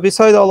 So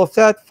beside all of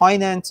that,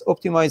 finance,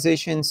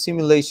 optimization,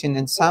 simulation,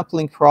 and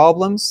sampling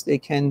problems, they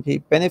can be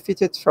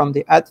benefited from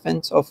the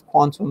advent of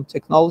quantum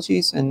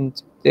technologies, and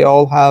they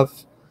all have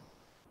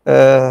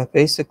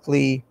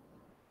basically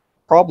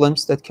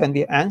problems that can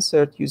be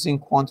answered using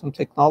quantum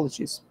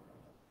technologies.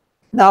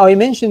 Now, I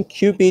mentioned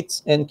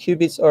qubits, and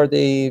qubits are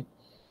the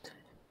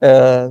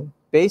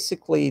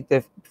basically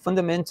the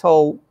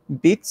fundamental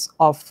bits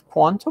of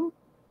quantum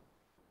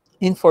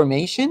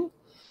information.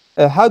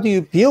 How do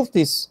you build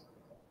this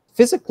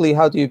physically?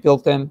 How do you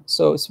build them?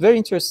 So it's very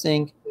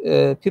interesting.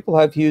 People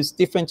have used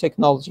different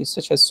technologies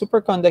such as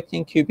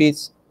superconducting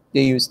qubits.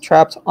 They use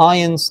trapped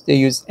ions. They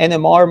use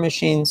NMR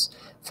machines,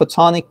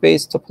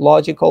 photonic-based,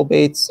 topological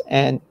bits,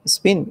 and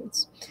spin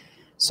bits.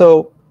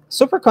 So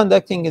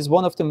superconducting is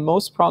one of the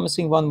most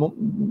promising one.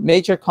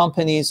 Major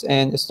companies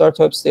and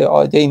startups,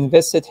 they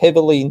invested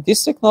heavily in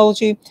this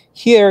technology.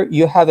 Here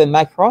you have a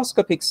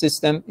macroscopic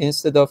system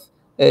instead of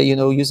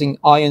using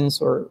ions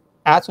or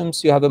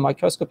atoms. You have a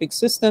microscopic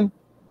system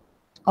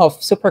of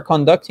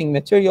superconducting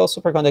material,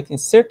 superconducting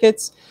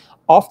circuits,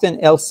 often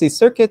LC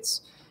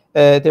circuits.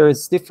 There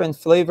is different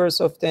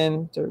flavors of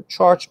them. There are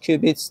charged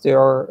qubits. There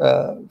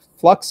are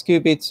flux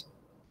qubits.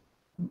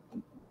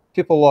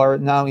 People are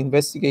now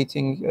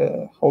investigating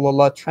a whole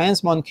lot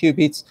transmon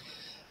qubits.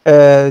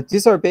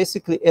 These are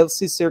basically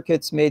LC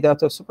circuits made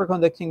out of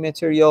superconducting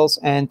materials,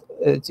 and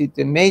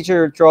the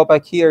major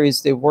drawback here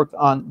is they work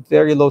on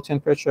very low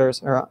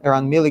temperatures,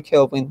 around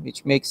millikelvin,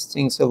 which makes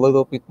things a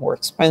little bit more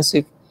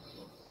expensive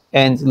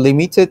and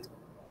limited.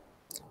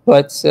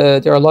 But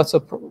there are lots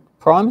of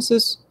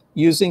promises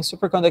using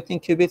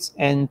superconducting qubits,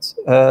 and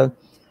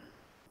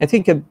I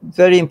think a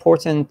very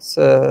important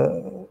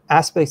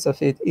aspect of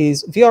it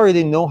is we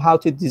already know how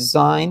to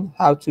design,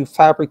 how to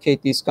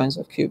fabricate these kinds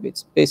of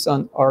qubits based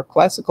on our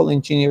classical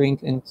engineering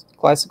and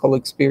classical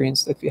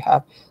experience that we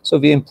have. So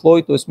we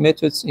employed those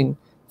methods in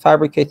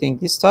fabricating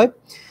this type.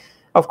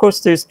 Of course,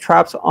 there's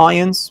trapped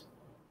ions.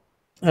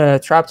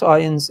 Trapped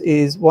ions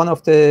is one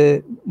of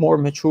the more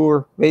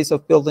mature ways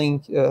of building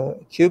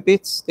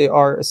qubits. They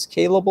are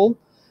scalable.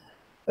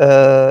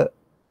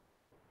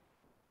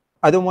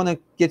 I don't want to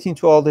get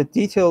into all the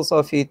details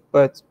of it,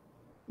 but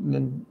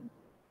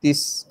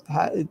this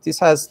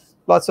has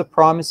lots of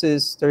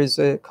promises. There is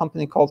a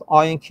company called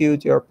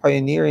IonQ. They are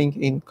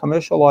pioneering in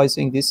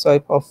commercializing this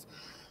type of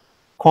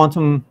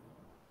quantum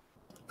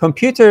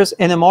computers.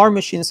 NMR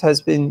machines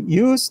has been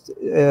used.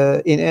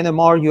 In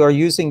NMR, you are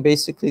using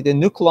basically the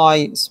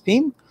nuclei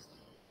spin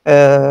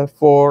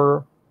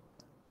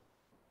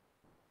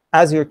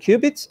as your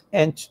qubits,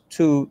 and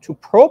to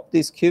probe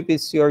these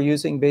qubits, you are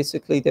using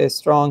basically the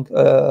strong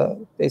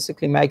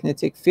basically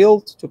magnetic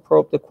field to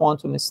probe the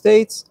quantum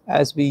states,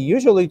 as we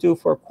usually do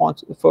for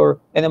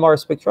NMR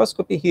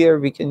spectroscopy. Here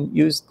we can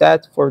use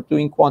that for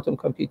doing quantum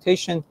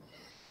computation.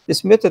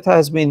 This method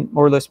has been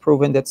more or less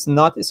proven that's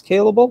not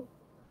scalable.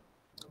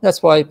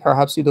 That's why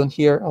perhaps you don't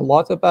hear a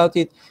lot about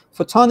it.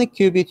 Photonic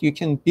qubit, you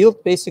can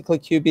build basically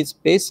qubits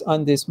based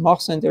on these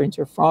Mach-Zehnder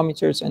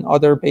interferometers and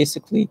other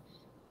basically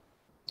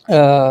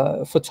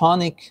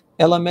photonic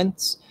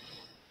elements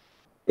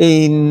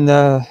in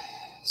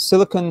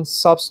silicon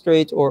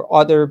substrate or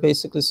other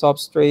basically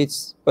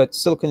substrates, but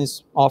silicon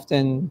is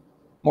often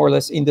more or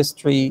less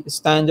industry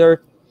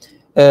standard.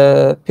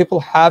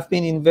 People have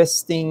been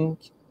investing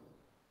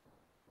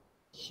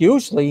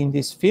hugely in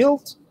this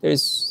field.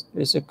 There's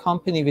a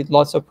company with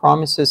lots of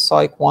promises,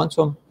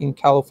 PsiQuantum in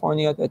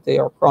California, that they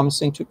are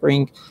promising to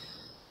bring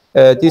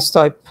this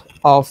type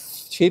of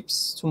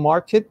chips to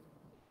market.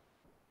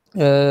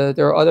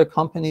 There are other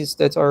companies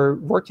that are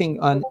working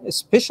on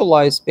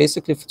specialized,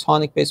 basically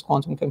photonic-based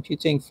quantum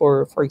computing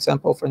for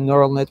example, for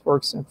neural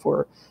networks and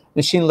for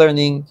machine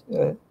learning,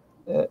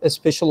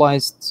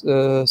 specialized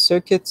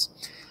circuits.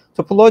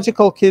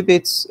 Topological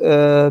qubits,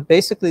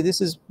 basically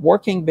this is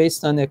working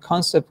based on a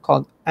concept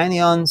called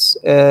anyons.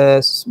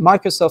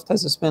 Microsoft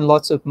has spent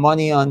lots of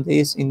money on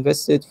this,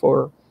 invested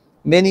for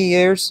many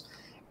years.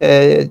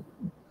 We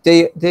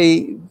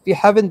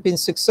haven't been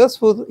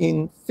successful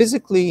in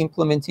physically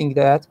implementing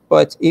that,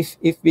 but if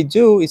we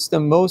do, it's the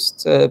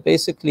most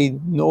basically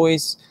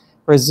noise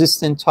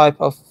resistant type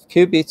of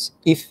qubits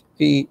if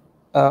we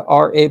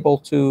are able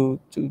to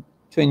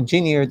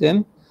engineer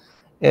them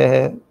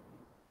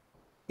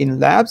in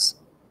labs.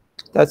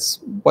 That's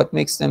what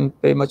makes them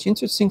very much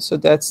interesting. So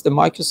that's the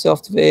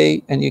Microsoft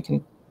way, and you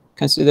can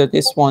consider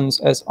this ones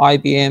as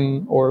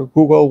IBM or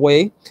Google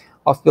way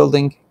of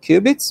building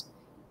qubits.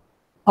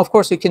 Of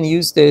course, you can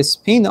use the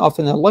spin of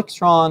an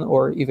electron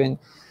or even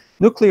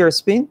nuclear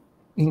spin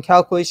in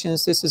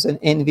calculations. This is an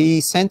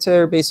NV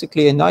center,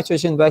 basically a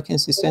nitrogen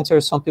vacancy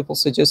center. Some people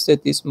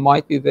suggested this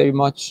might be very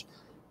much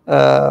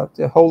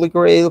the holy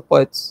grail,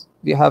 but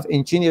we have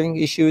engineering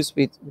issues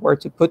with where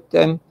to put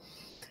them.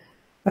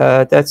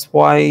 That's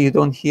why you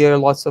don't hear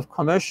lots of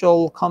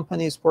commercial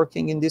companies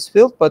working in this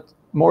field, but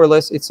more or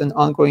less it's an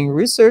ongoing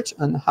research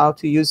on how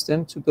to use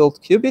them to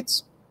build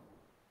qubits.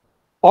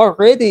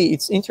 Already,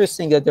 it's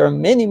interesting that there are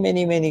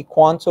many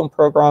quantum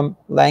program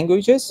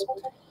languages.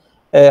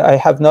 I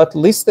have not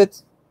listed,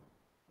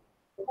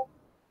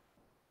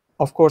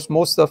 of course,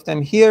 most of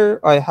them here.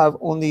 I have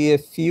only a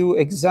few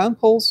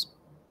examples.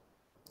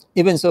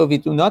 Even so, we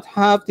do not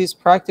have these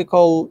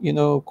practical,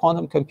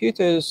 quantum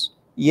computers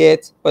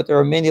yet, but there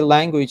are many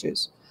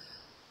languages.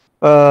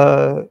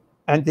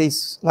 And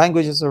these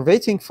languages are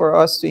waiting for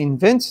us to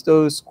invent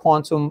those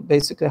quantum,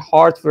 basically,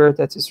 hardware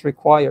that is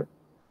required.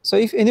 So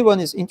if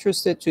anyone is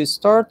interested to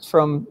start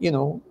from,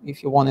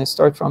 if you want to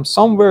start from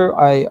somewhere,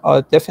 I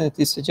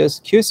definitely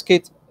suggest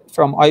Qiskit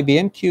from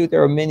IBM Q.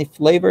 There are many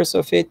flavors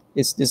of it.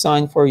 It's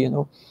designed for,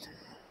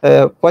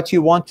 what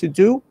you want to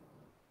do,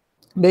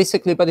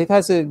 basically, but it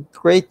has a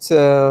great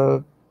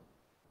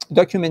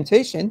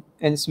documentation,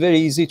 and it's very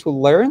easy to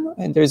learn,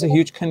 and there's a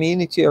huge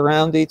community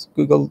around it.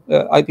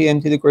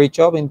 IBM did a great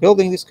job in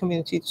building this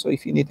community, so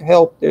if you need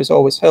help, there's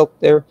always help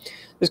there.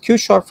 There's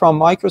Q-Sharp from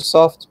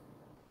Microsoft.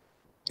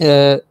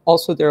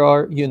 Also, there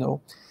are,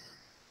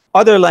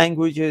 other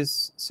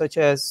languages such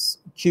as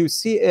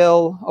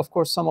QCL. Of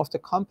course, some of the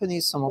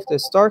companies, some of the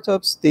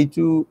startups, they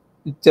do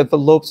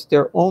develop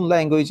their own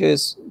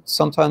languages.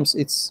 Sometimes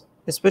it's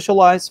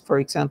specialized. For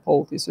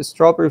example, this is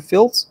Strawberry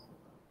Fields.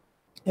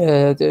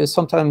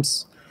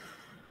 Sometimes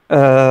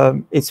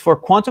it's for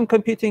quantum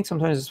computing.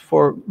 Sometimes it's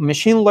for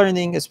machine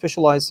learning,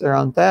 specialized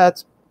around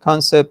that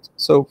concept.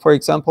 So, for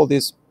example,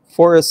 this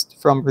Forest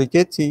from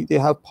Rigetti, they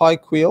have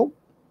PyQuil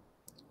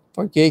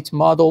for gate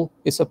model.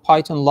 It's a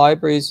Python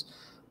libraries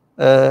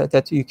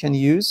that you can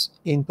use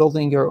in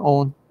building your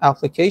own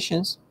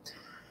applications.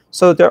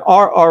 So there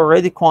are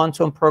already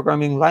quantum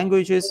programming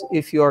languages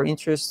if you are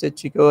interested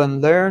to go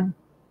and learn.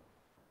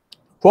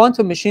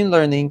 Quantum machine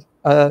learning,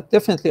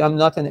 definitely I'm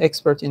not an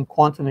expert in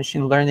quantum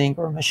machine learning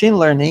or machine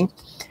learning.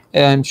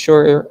 I'm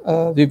sure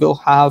we will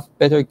have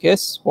better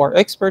guests who are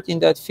expert in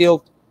that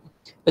field.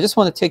 I just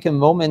want to take a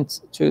moment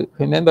to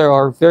remember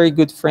our very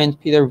good friend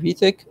Peter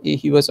Vitek.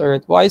 He was our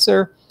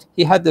advisor.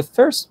 He had the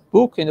first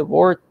book in the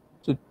world,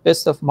 to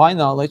best of my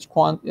knowledge,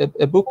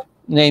 a book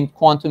named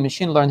Quantum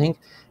Machine Learning.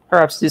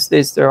 Perhaps these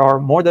days there are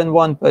more than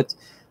one, but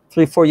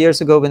 3-4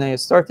 years ago when I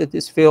started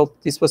this field,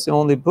 this was the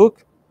only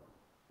book.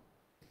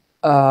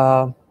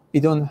 We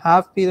don't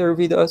have Peter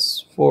with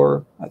us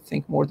for, I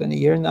think, more than a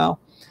year now.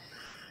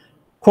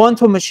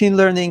 Quantum machine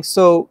learning.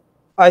 So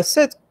I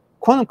said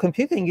quantum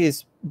computing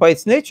is, by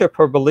its nature,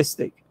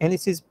 probabilistic, and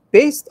it is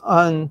based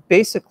on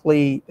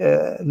basically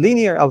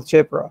linear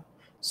algebra.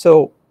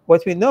 So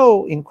what we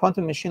know in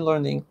quantum machine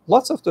learning,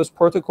 lots of those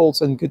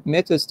protocols and good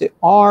methods, they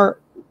are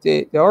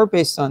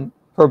based on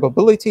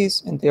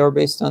probabilities, and they are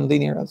based on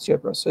linear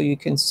algebra. So you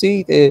can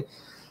see the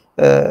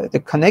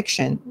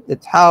connection,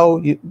 that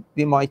how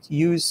we might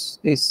use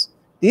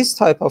this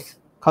type of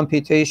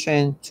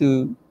computation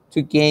to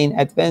gain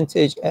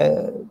advantage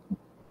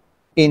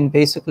in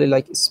basically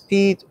like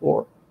speed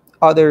or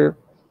other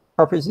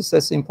properties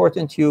that's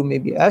important to you,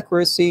 maybe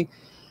accuracy.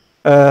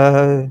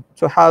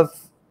 to have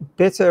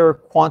better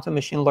quantum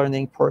machine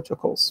learning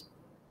protocols.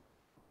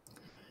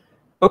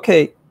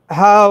 Okay,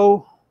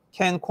 how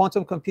can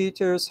quantum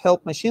computers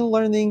help machine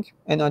learning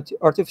and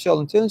artificial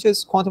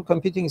intelligence? Quantum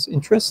computing is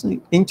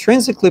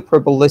intrinsically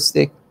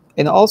probabilistic,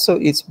 and also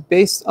it's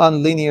based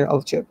on linear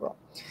algebra.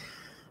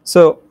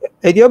 So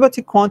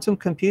adiabatic quantum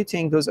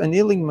computing, those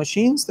annealing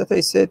machines that I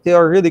said, they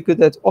are really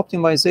good at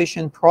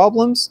optimization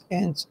problems.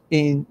 And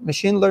in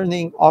machine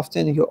learning,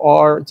 often you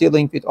are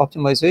dealing with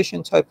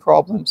optimization type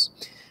problems.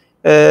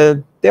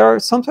 There are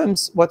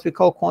sometimes what we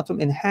call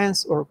quantum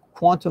enhanced or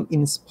quantum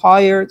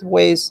inspired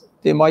ways.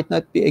 They might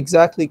not be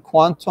exactly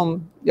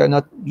quantum. They are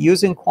not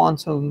using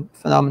quantum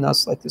phenomena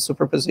like the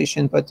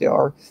superposition, but they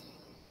are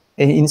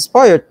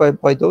inspired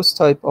by those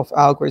type of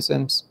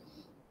algorithms.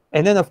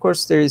 And then, of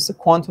course, there is the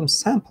quantum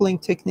sampling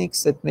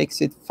techniques that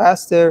makes it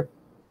faster.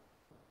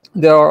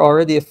 There are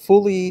already a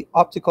fully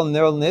optical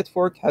neural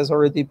network has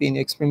already been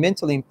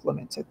experimentally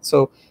implemented.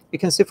 So you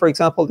can see, for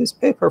example, this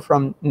paper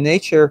from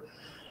Nature.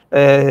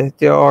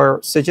 They are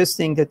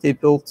suggesting that they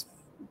built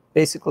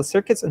basically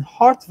circuits and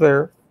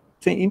hardware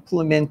to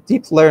implement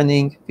deep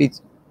learning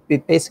with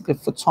basically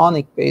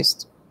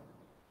photonic-based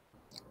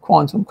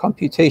quantum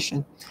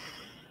computation.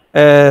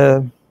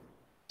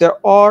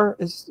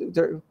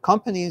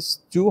 Companies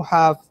do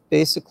have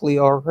basically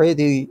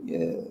already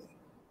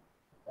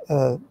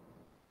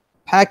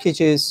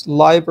packages,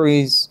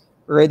 libraries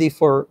ready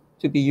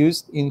to be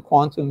used in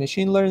quantum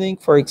machine learning.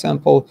 For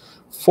example,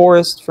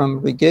 Forest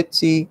from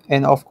Rigetti,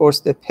 and of course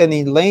the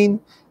Penny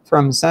Lane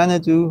from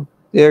Xanadu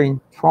there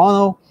in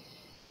Toronto.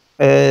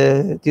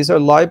 These are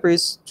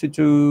libraries to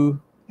do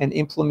and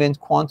implement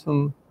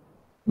quantum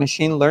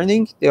machine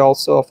learning. They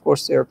also, of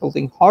course, they are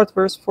building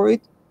hardwares for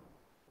it.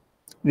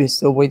 We're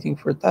still waiting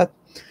for that.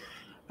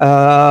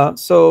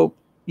 So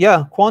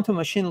yeah, quantum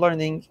machine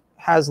learning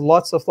has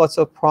lots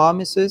of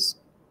promises.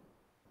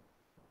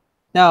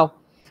 Now,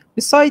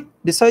 beside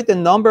the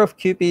number of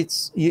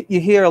qubits, you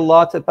hear a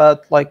lot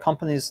about, like,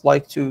 companies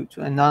like to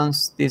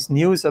announce this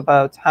news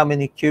about how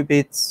many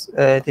qubits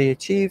they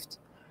achieved.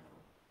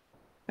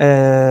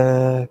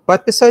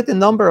 But beside the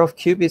number of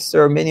qubits,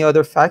 there are many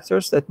other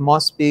factors that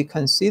must be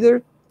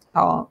considered.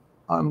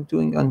 I'm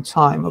doing on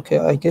time. Okay,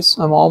 I guess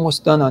I'm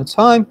almost done on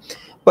time.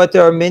 But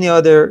there are many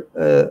other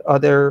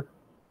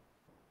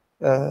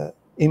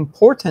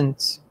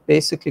important,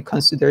 basically,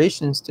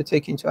 considerations to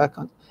take into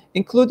account,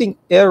 including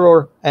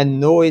error and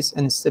noise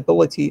and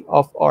stability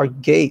of our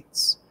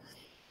gates.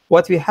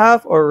 What we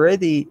have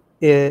already,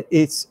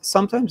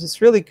 sometimes it's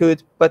really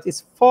good, but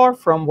it's far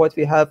from what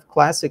we have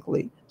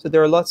classically. So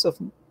there are lots of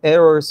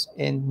errors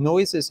and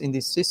noises in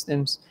these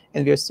systems,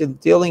 and we are still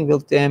dealing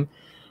with them.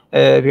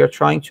 We are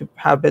trying to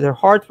have better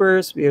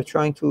hardwares. We are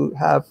trying to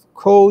have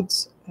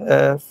codes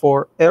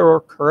for error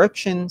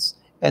corrections,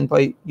 and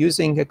by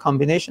using a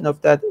combination of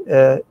that,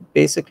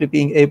 basically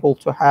being able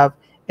to have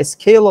a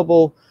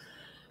scalable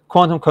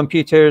quantum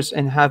computers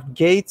and have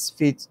gates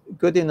with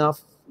good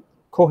enough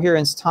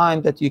coherence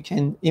time that you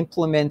can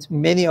implement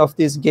many of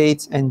these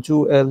gates and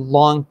do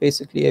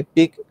basically a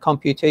big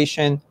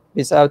computation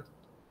without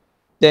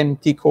them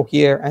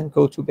decohere and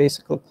go to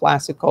basically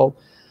classical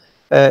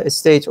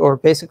state, or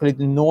basically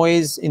the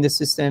noise in the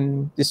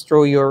system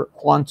destroy your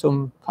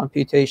quantum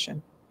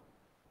computation.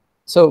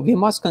 So we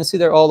must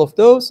consider all of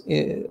those.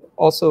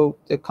 Also,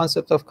 the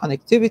concept of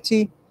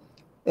connectivity,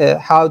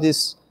 how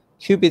these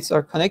qubits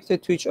are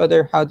connected to each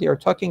other, how they are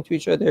talking to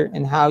each other,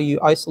 and how you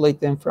isolate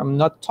them from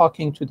not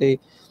talking to the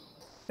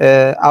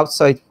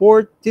outside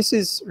world. This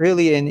is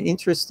really an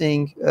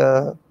interesting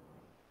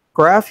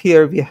graph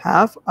here we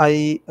have.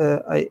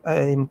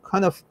 I'm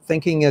kind of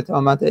thinking that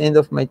I'm at the end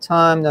of my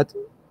time, not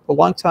a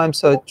long time,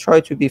 so I try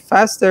to be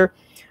faster.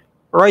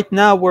 Right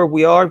now, where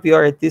we are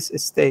at this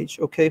stage,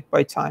 okay,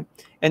 by time.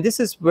 And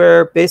this is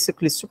where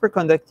basically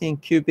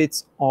superconducting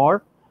qubits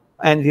are.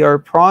 And we are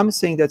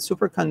promising that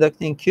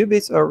superconducting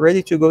qubits are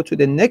ready to go to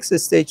the next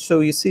stage.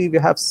 So you see, we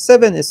have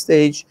 7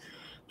 stages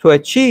to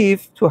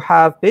achieve, to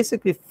have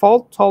basically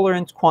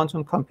fault-tolerant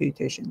quantum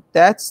computation.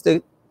 That's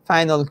the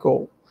final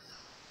goal.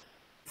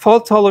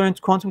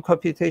 Fault-tolerant quantum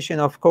computation,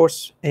 of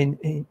course,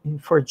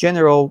 for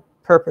general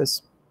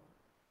purpose.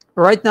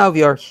 Right now,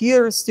 we are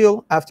here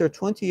still after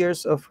 20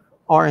 years of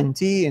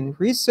R&D and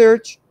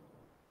research.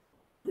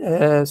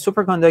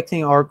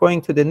 Superconducting are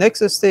going to the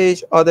next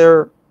stage.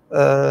 Other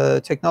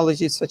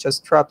technologies such as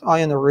trapped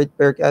ion or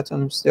Rydberg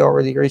atoms, they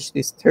already reached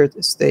this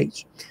 3rd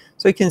stage.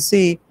 So you can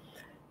see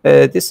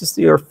this is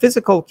your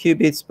physical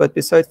qubits, but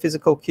besides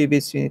physical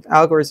qubits, you need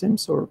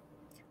algorithms or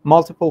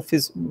multiple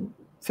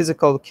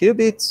physical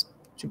qubits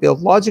to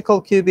build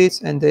logical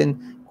qubits, and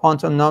then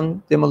quantum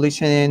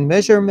non-demolition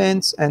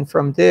measurements. And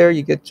from there,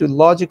 you get to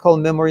logical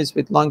memories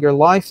with longer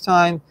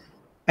lifetime.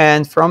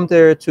 And from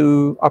there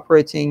to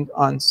operating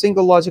on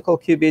single logical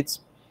qubits,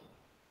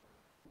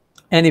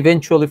 and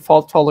eventually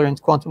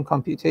fault-tolerant quantum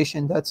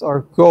computation. That's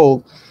our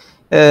goal.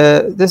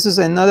 This is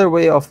another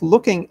way of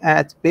looking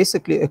at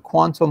basically a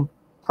quantum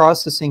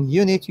processing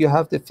unit. You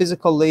have the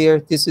physical layer.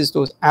 This is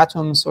those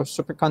atoms or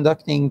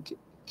superconducting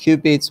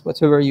qubits,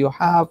 whatever you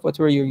have,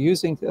 whatever you're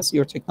using as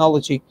your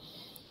technology.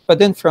 But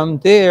then from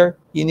there,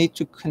 you need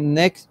to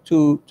connect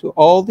to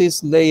all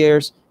these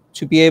layers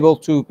to be able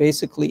to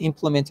basically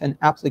implement an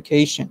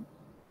application.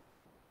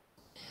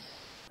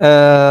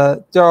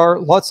 There are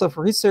lots of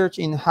research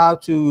in how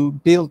to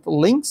build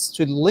links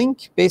to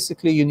link.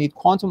 Basically, you need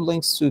quantum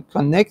links to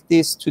connect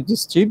this to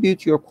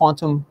distribute your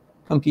quantum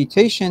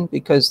computation,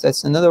 because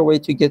that's another way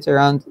to get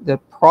around the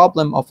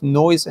problem of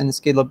noise and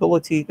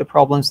scalability, the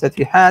problems that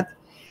we had.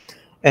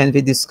 And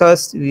we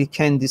discussed we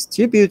can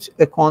distribute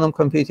a quantum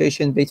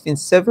computation between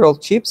several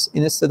chips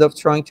instead of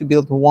trying to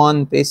build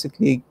one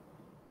basically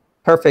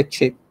perfect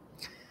chip.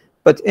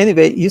 But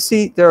anyway, you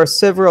see there are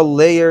several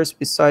layers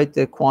beside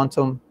the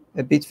quantum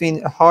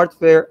between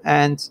hardware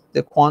and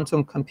the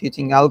quantum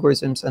computing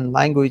algorithms and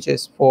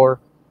languages for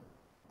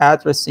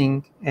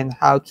addressing and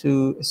how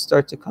to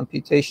start the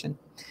computation.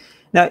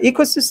 Now,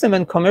 ecosystem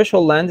and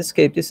commercial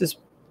landscape, this is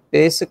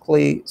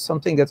basically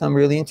something that I'm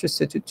really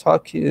interested to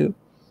talk to you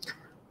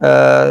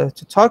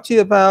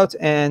about,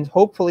 and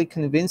hopefully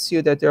convince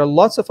you that there are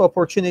lots of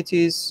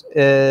opportunities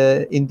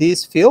in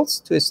these fields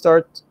to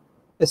start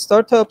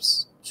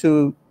startups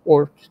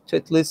or to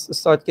at least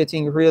start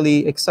getting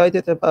really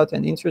excited about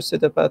and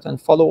interested about and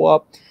follow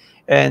up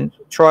and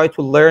try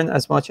to learn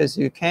as much as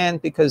you can,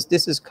 because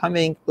this is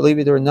coming, believe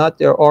it or not.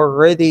 There are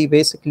already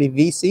basically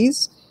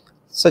VCs,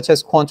 such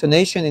as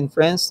Quantonation in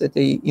France, that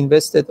they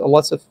invested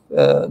lots of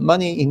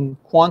money in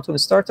quantum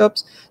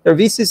startups. There are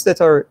VCs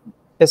that are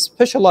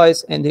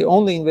specialized and they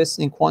only invest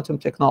in quantum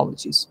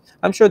technologies.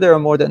 I'm sure there are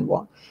more than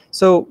one.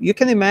 So you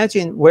can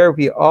imagine where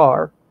we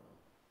are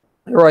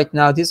right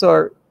now. These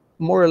are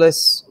more or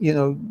less,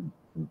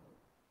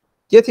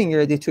 getting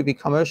ready to be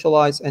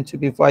commercialized and to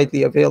be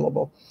widely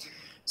available.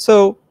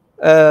 So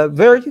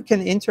where you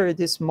can enter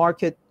this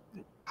market,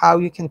 how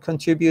you can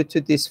contribute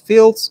to these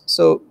fields.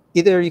 So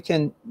either you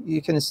can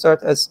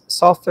start as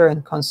software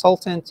and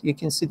consultant. You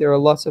can see there are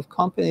lots of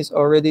companies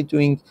already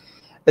doing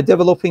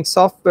developing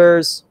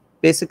softwares,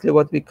 basically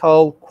what we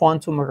call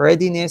quantum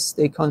readiness.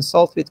 They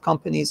consult with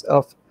companies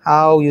of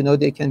how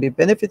they can be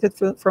benefited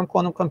from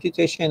quantum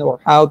computation, or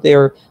how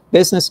their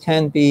business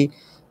can be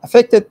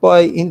affected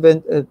by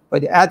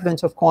the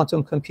advent of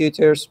quantum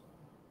computers.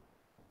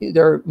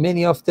 There are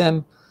many of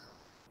them.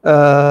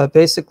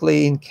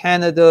 Basically, in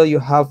Canada, you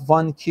have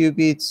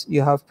 1QBit,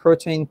 you have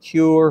Protein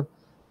Cure,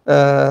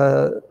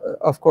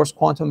 of course,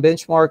 Quantum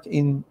Benchmark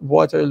in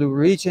Waterloo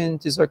region.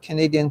 These are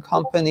Canadian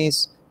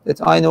companies that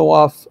I know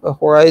of.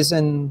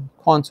 Horizon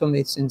Quantum,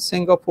 it's in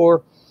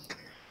Singapore.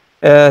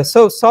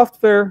 So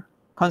software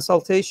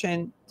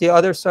consultation. The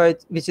other side,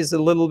 which is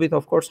a little bit,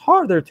 of course,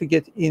 harder to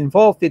get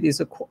involved with, is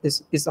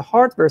the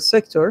hardware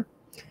sector.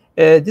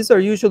 These are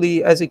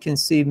usually, as you can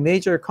see,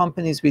 major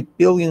companies with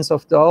billions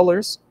of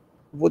dollars.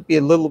 Would be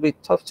a little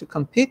bit tough to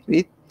compete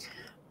with.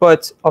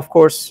 But of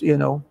course,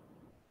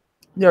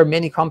 there are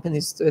many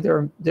companies.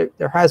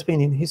 There has been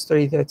in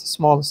history that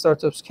small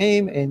startups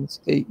came, and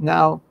they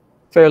now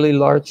fairly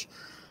large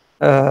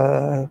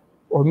or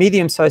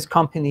medium-sized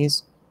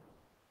companies.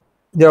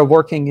 They are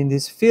working in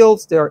these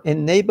fields. They are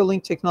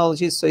enabling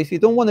technologies. So if you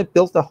don't want to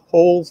build the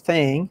whole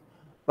thing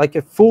like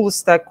a full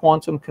stack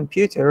quantum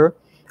computer,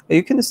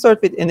 you can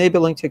start with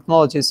enabling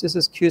technologies. This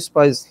is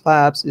QSpice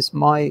Labs, is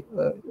my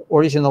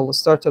original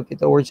startup with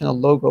the original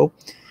logo.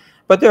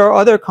 But there are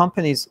other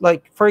companies,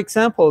 like, for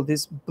example,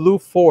 this Blue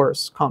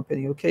Force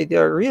company. Okay, they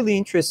are really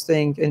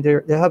interesting, and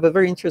they have a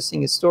very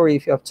interesting story.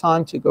 If you have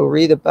time to go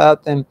read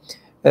about them,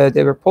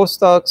 they were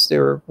postdocs. They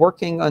were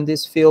working on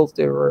this field.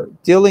 They were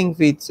dealing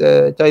with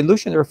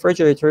dilution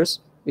refrigerators,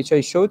 which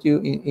I showed you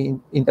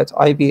in that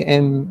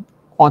IBM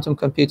quantum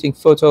computing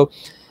photo.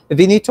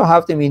 We need to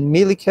have them in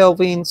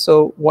millikelvin.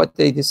 So what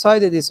they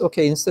decided is,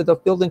 okay, instead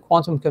of building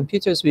quantum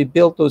computers, we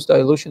built those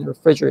dilution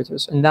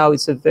refrigerators, and now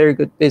it's a very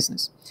good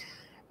business.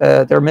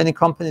 There are many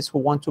companies who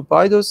want to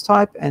buy those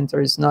type, and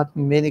there is not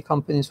many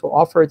companies who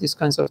offer these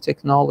kinds of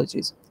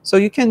technologies. So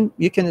you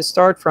can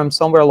start from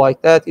somewhere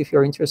like that if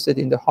you're interested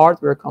in the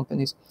hardware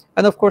companies.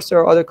 And of course, there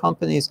are other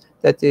companies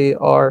that they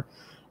are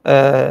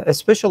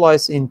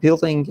specialized in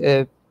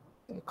building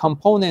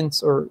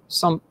components or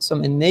some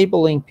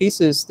enabling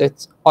pieces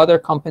that other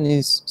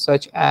companies,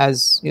 such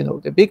as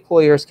the big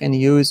players, can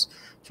use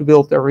to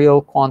build the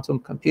real quantum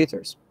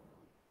computers.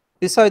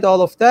 Beside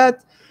all of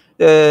that,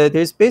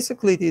 there's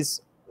basically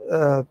these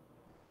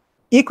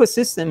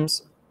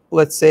ecosystems,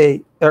 let's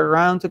say,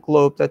 around the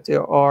globe that they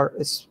are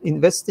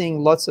investing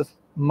lots of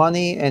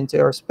money, and they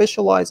are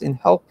specialized in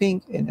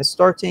helping and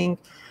starting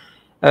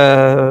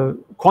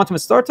quantum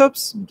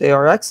startups. They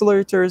are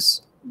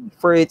accelerators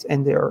for it,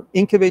 and they are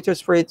incubators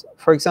for it.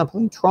 For example,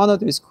 in Toronto,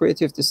 there is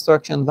Creative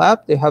Destruction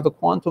Lab. They have a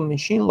quantum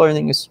machine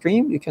learning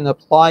stream. You can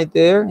apply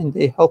there, and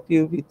they help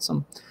you with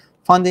some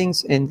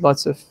fundings and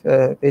lots of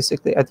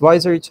basically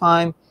advisory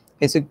time.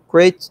 It's a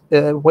great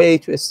way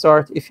to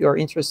start if you are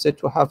interested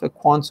to have a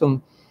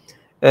quantum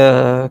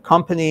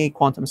company,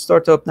 quantum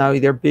startup, now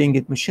either being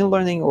it machine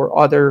learning or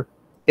other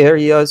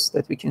areas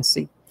that we can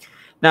see.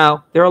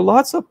 Now, there are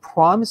lots of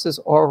promises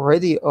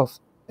already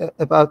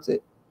about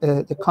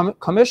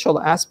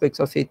commercial aspects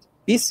of it,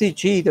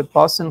 BCG, the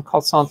Boston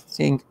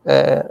Consulting,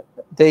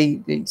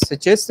 they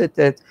suggested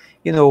that,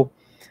 you know,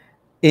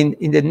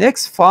 in the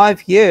next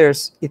 5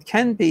 years, it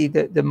can be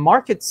the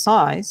market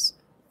size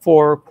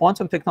for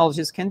quantum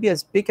technologies can be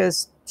as big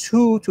as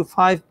 $2 to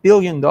 $5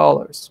 billion.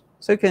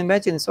 So you can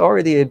imagine it's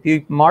already a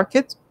big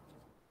market,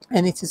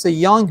 and it is a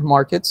young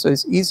market, so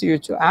it's easier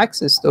to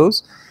access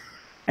those.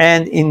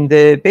 And in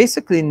the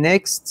basically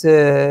next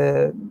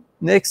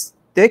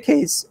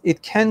decades,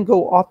 it can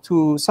go up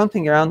to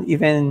something around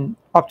even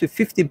up to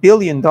 $50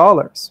 billion,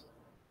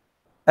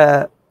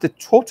 the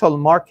total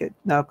market.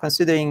 Now,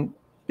 considering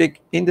big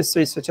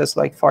industries such as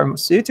like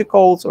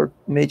pharmaceuticals or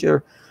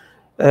major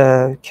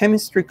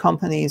chemistry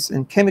companies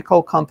and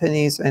chemical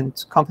companies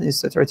and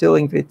companies that are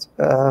dealing with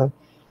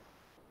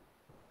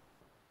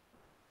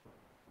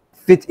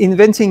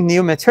inventing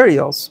new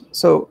materials.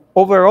 So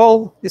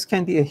overall, this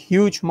can be a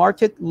huge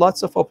market,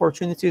 lots of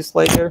opportunities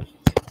later.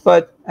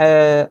 But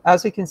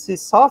as you can see,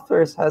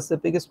 software has the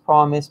biggest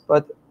promise.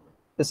 But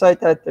besides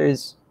that, there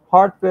is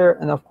hardware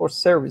and, of course,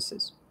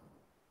 services.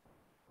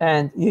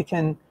 And you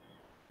can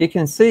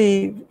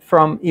see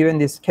from even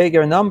this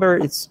CAGR number,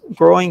 it's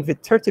growing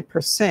with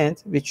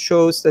 30%, which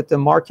shows that the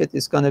market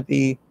is going to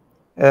be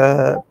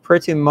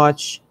pretty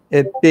much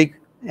a big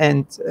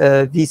and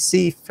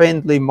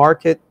VC-friendly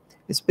market.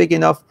 It's big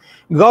enough.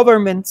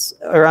 Governments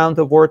around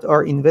the world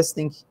are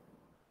investing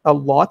a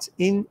lot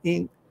in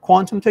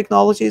quantum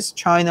technologies.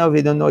 China,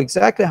 we don't know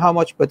exactly how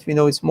much, but we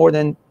know it's more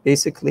than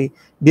basically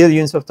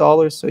billions of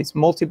dollars. So it's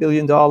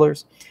multi-billion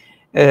dollars.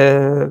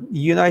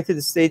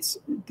 United States,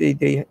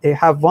 they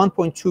have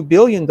 $1.2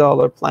 billion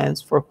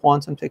plans for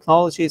quantum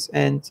technologies,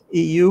 and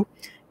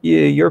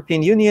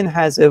European Union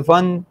has a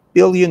 €1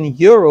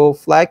 billion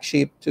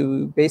flagship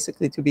to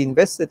basically to be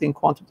invested in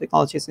quantum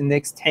technologies in the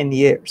next 10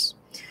 years.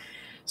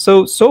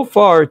 So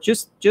far,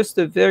 just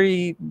a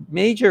very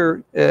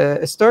major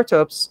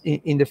startups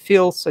in the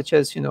field, such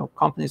as, you know,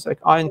 companies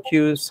like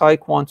IonQ,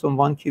 PsiQuantum,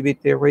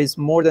 1Qubit, they raised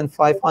more than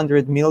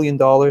 $500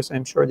 million.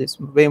 I'm sure there's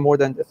way more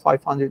than the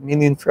 500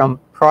 million from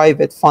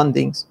private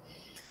fundings.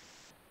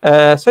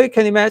 So you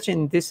can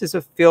imagine this is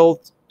a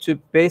field to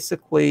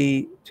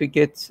basically to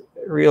get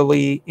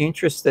really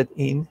interested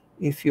in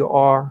if you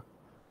are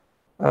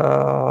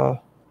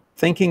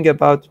thinking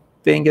about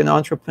being an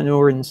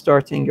entrepreneur and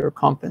starting your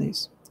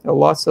companies. There are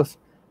lots of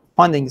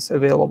fundings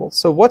available.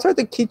 So what are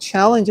the key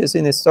challenges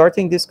in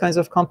starting these kinds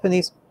of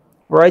companies?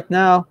 Right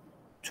now,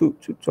 to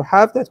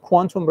have that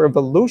quantum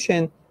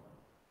revolution,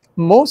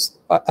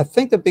 I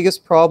think the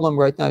biggest problem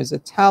right now is the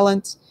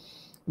talent.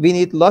 We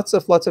need lots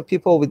of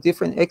people with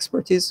different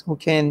expertise who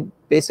can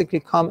basically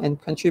come and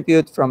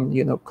contribute, from,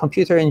 you know,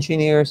 computer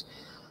engineers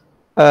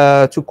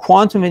to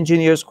quantum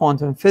engineers,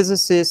 quantum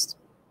physicists.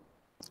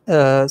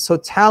 So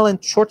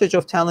shortage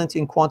of talent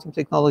in quantum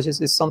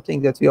technologies is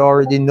something that we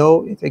already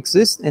know it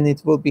exists, and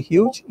it will be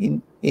huge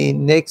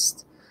in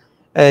next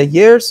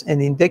years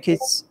and in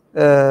decades.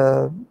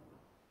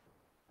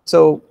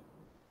 So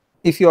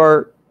if you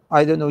are,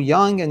 I don't know,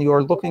 young and you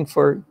are looking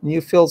for new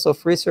fields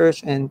of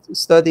research and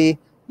study,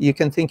 you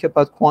can think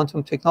about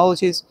quantum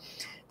technologies.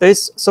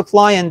 There's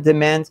supply and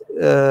demand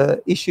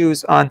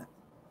issues on,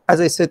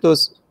 as I said,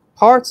 those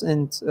parts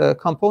and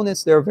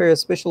components. They're very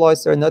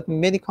specialized. There are not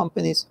many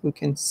companies who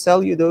can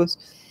sell you those.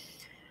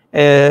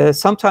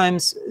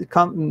 Sometimes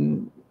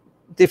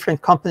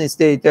different companies,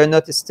 they're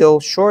not still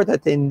sure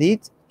that they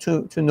need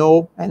to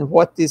know and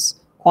what these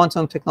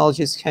quantum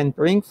technologies can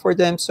bring for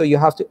them. So you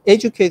have to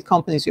educate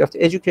companies. You have to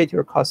educate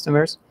your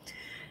customers.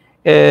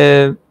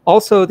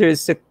 Also,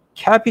 there's a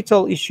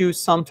capital issue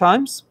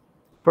sometimes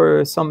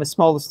for some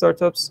small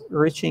startups.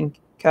 Reaching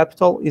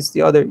capital is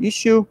the other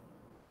issue.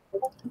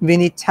 We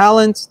need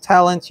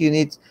talent. You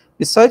need,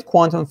 besides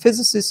quantum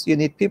physicists, you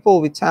need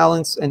people with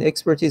talents and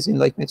expertise in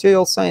like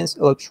material science,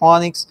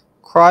 electronics,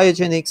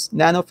 cryogenics,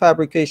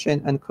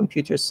 nanofabrication, and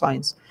computer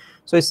science.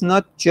 So it's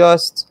not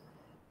just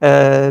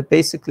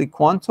basically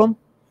quantum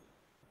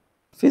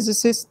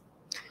physicists.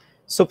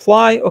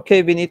 Supply,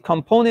 okay, we need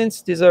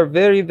components. These are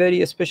very,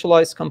 very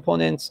specialized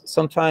components.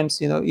 Sometimes,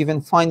 you know,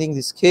 even finding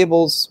these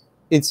cables,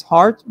 it's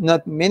hard.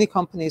 Not many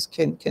companies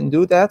can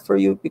do that for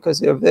you because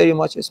they are very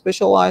much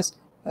specialized.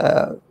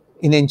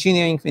 In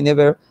engineering, we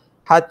never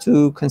had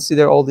to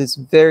consider all these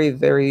very,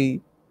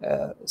 very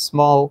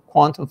small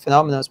quantum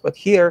phenomena. But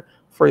here,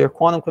 for your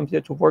quantum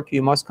computer to work,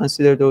 you must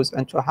consider those,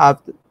 and to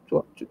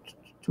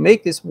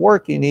make this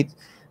work, you need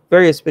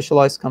very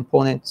specialized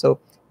components. So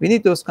we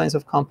need those kinds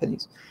of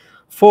companies.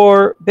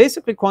 For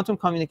basically quantum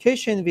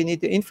communication, we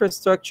need the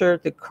infrastructure.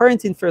 The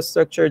current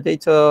infrastructure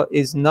data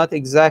is not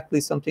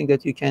exactly something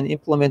that you can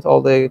implement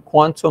all the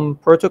quantum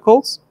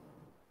protocols.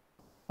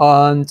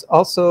 And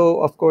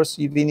also, of course,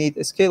 we need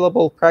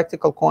scalable,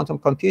 practical quantum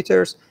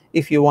computers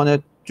if you want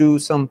to do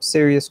some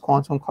serious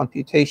quantum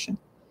computation.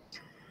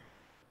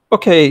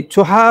 Okay,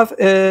 to have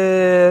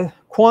a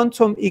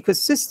quantum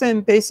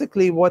ecosystem,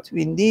 basically what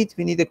we need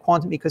a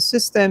quantum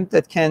ecosystem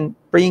that can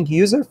bring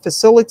user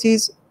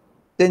facilities.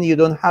 Then you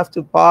don't have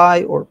to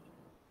buy, or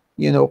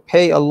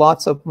pay a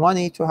lots of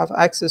money to have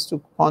access to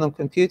quantum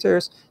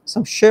computers,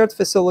 some shared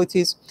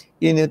facilities.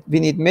 We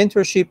need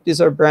mentorship.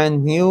 These are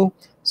brand new.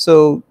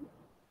 So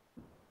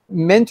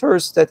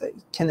mentors that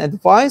can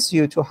advise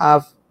you to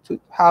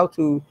how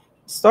to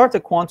start a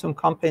quantum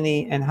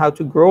company and how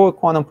to grow a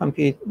quantum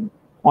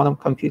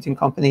computing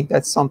company.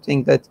 That's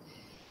something that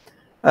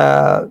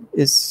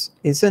is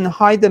in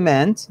high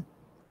demand,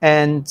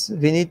 and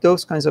we need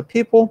those kinds of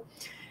people.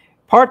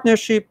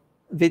 Partnership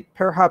with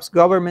perhaps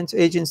government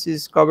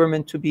agencies,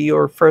 government to be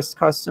your first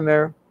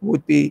customer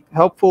would be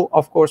helpful.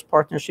 Of course,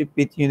 partnership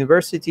with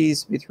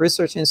universities, with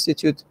research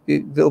institutes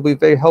will be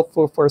very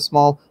helpful for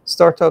small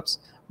startups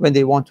when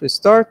they want to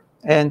start.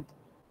 And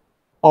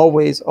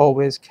always,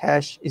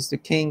 cash is the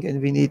king,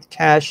 and we need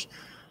cash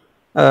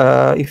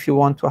if you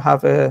want to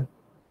have a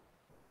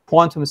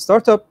quantum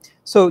startup.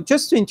 So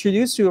just to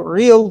introduce you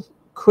real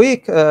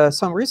quick,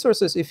 some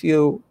resources, if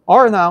you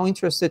are now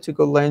interested to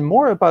go learn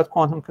more about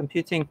quantum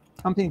computing,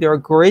 there are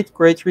great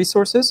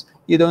resources.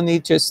 You don't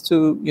need just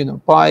to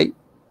buy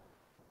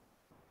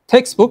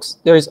textbooks.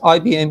 There is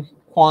IBM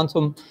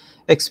Quantum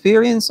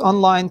Experience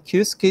online,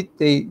 QSKIT.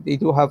 They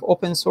do have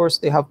open source.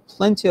 They have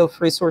plenty of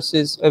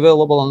resources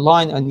available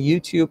online on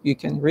YouTube. You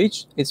can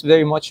reach. It's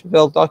very much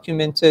well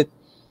documented.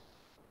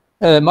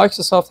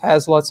 Microsoft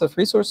has lots of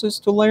resources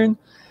to learn.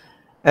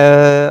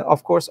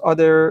 Of course,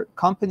 other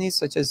companies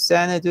such as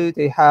Xanadu,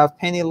 they have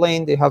Penny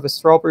Lane, they have a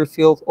Strawberry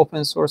Field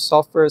open source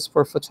softwares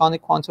for photonic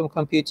quantum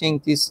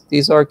computing.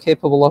 These are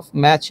capable of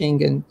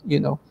matching and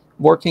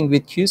working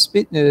with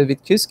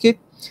QSKIT.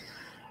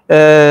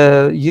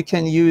 You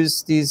can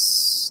use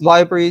these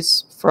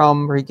libraries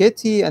from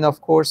Rigetti, and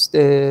of course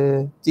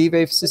the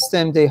D-Wave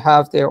system. They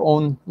have their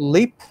own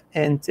LEAP,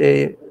 and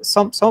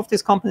some of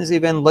these companies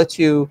even let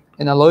you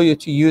and allow you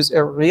to use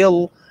a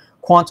real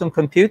quantum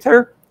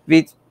computer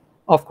with,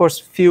 of course,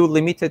 few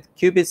limited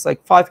qubits,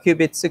 like 5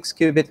 qubits, 6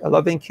 qubits,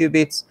 11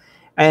 qubits.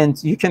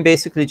 And you can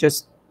basically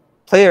just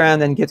play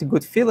around and get a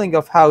good feeling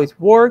of how it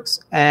works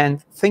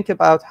and think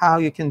about how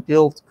you can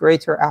build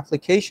greater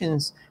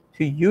applications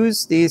to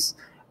use these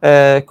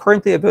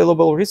currently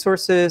available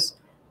resources.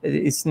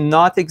 It's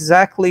not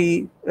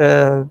exactly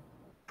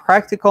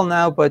practical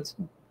now, but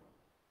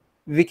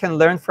we can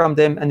learn from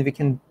them and we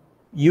can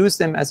use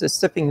them as a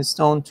stepping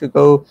stone to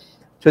go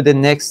to the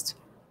next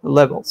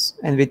levels.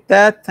 And with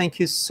that, thank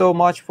you so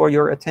much for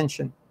your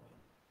attention.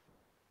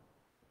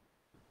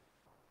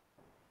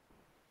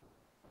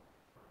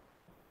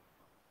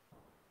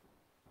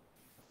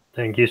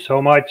 Thank you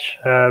so much,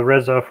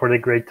 Reza, for the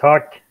great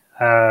talk.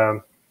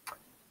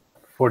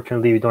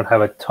 Fortunately, we don't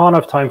have a ton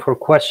of time for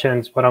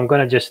questions, but I'm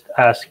going to just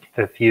ask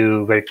a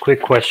few very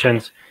quick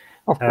questions.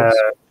 Of course.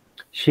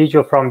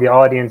 Shijo from the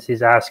audience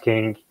is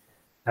asking,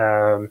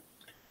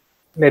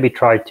 maybe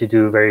try to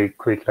do very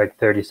quick, like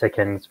 30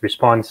 seconds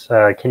response.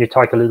 Can you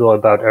talk a little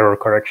about error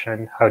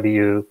correction? How do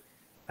you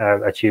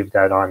achieve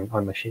that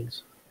on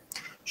machines?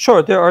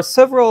 Sure. There are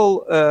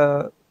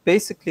several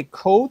basically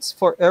codes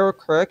for error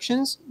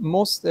corrections.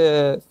 Most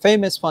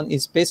famous one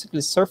is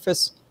basically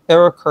surface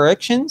error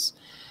corrections.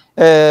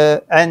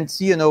 And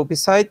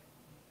beside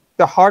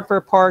the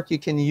hardware part, you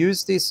can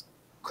use these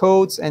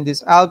codes and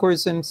these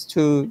algorithms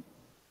to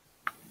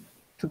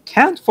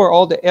count for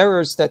all the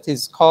errors that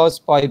is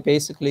caused by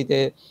basically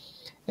the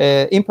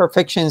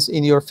imperfections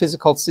in your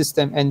physical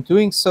system. And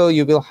doing so,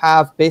 you will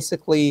have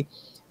basically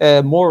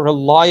more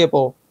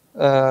reliable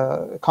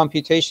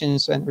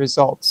computations and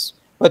results.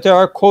 But there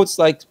are codes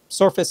like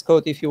surface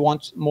code. If you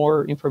want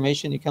more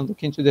information, you can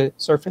look into the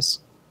surface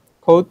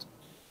code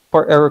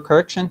for error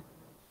correction.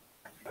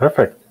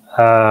 Perfect.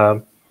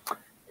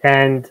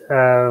 And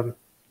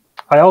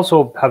I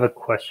also have a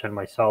question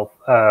myself.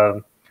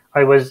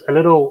 I was a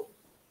little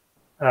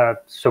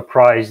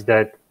surprised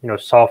that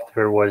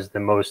software was the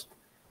most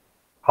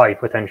high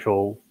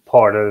potential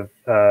part of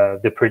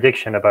the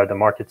prediction about the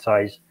market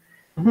size.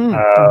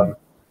 Mm-hmm.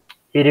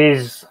 It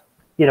is,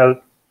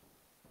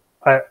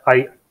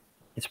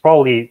 it's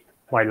probably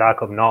my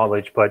lack of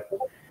knowledge, but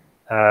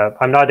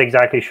I'm not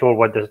exactly sure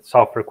what the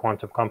software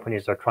quantum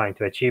companies are trying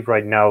to achieve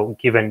right now,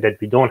 given that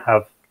we don't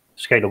have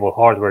scalable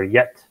hardware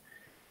yet.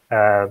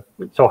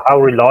 So how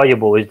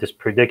reliable is this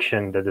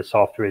prediction that the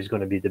software is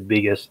going to be the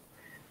biggest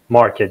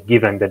market,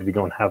 given that we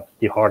don't have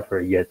the hardware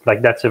yet?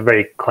 Like, that's a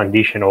very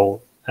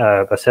conditional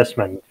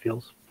assessment, it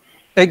feels.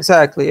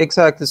 Exactly.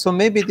 So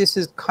maybe this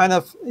is kind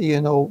of,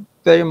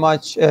 very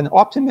much an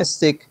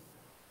optimistic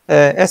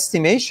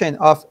estimation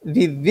of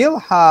we will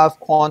have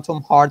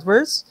quantum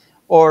hardwares,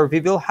 or we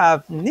will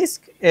have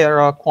NISQ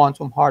era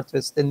quantum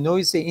hardwares, the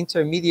noisy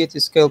intermediate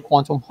scale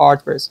quantum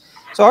hardwares.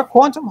 So our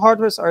quantum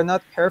hardwares are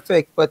not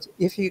perfect, but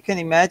if you can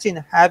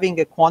imagine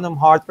having a quantum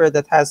hardware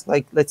that has,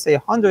 like, let's say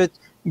 100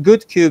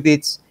 good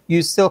qubits,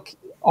 you still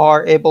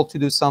are able to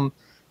do some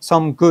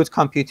good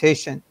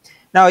computation.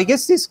 Now, I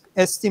guess these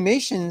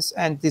estimations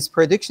and these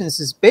predictions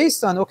is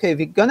based on, okay,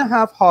 we're going to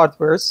have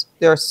hardwares.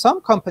 There are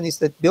some companies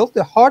that build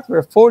the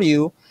hardware for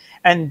you,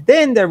 and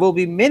then there will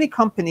be many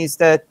companies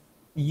that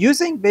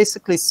using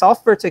basically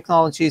software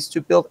technologies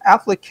to build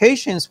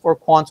applications for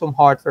quantum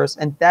hardwares,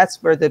 and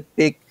that's where the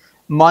big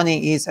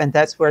money is, and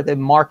that's where the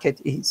market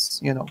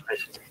is, you know.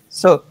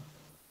 So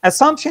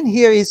assumption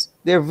here is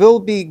there will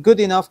be good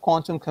enough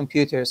quantum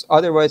computers.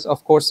 Otherwise,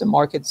 of course, the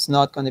market is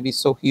not going to be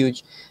so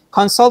huge.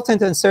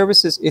 Consultant and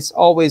services, it's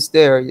always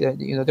there.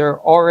 You know, there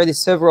are already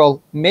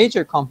several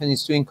major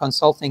companies doing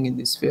consulting in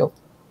this field.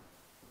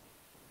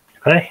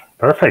 Okay,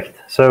 perfect.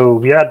 So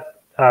we had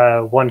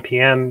 1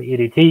 p.m.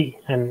 EDT,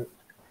 and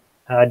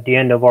at the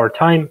end of our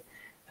time,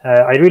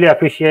 I really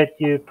appreciate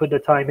you put the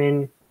time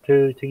in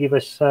to give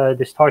us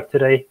this talk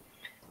today.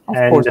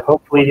 And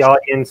hopefully the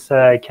audience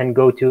can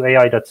go to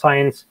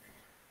AI.SCIENCE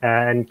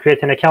and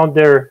create an account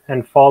there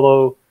and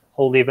follow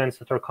all the events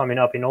that are coming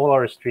up in all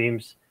our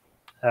streams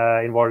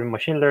involving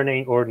machine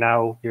learning, or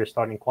now you're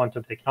starting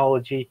quantum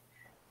technology.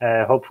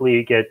 Hopefully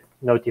you get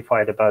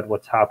notified about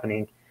what's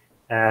happening.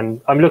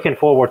 And I'm looking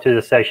forward to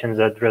the sessions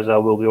that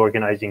Rezaee will be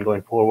organizing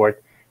going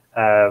forward.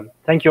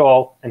 Thank you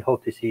all, and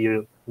hope to see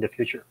you in the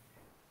future.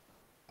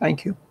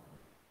 Thank you.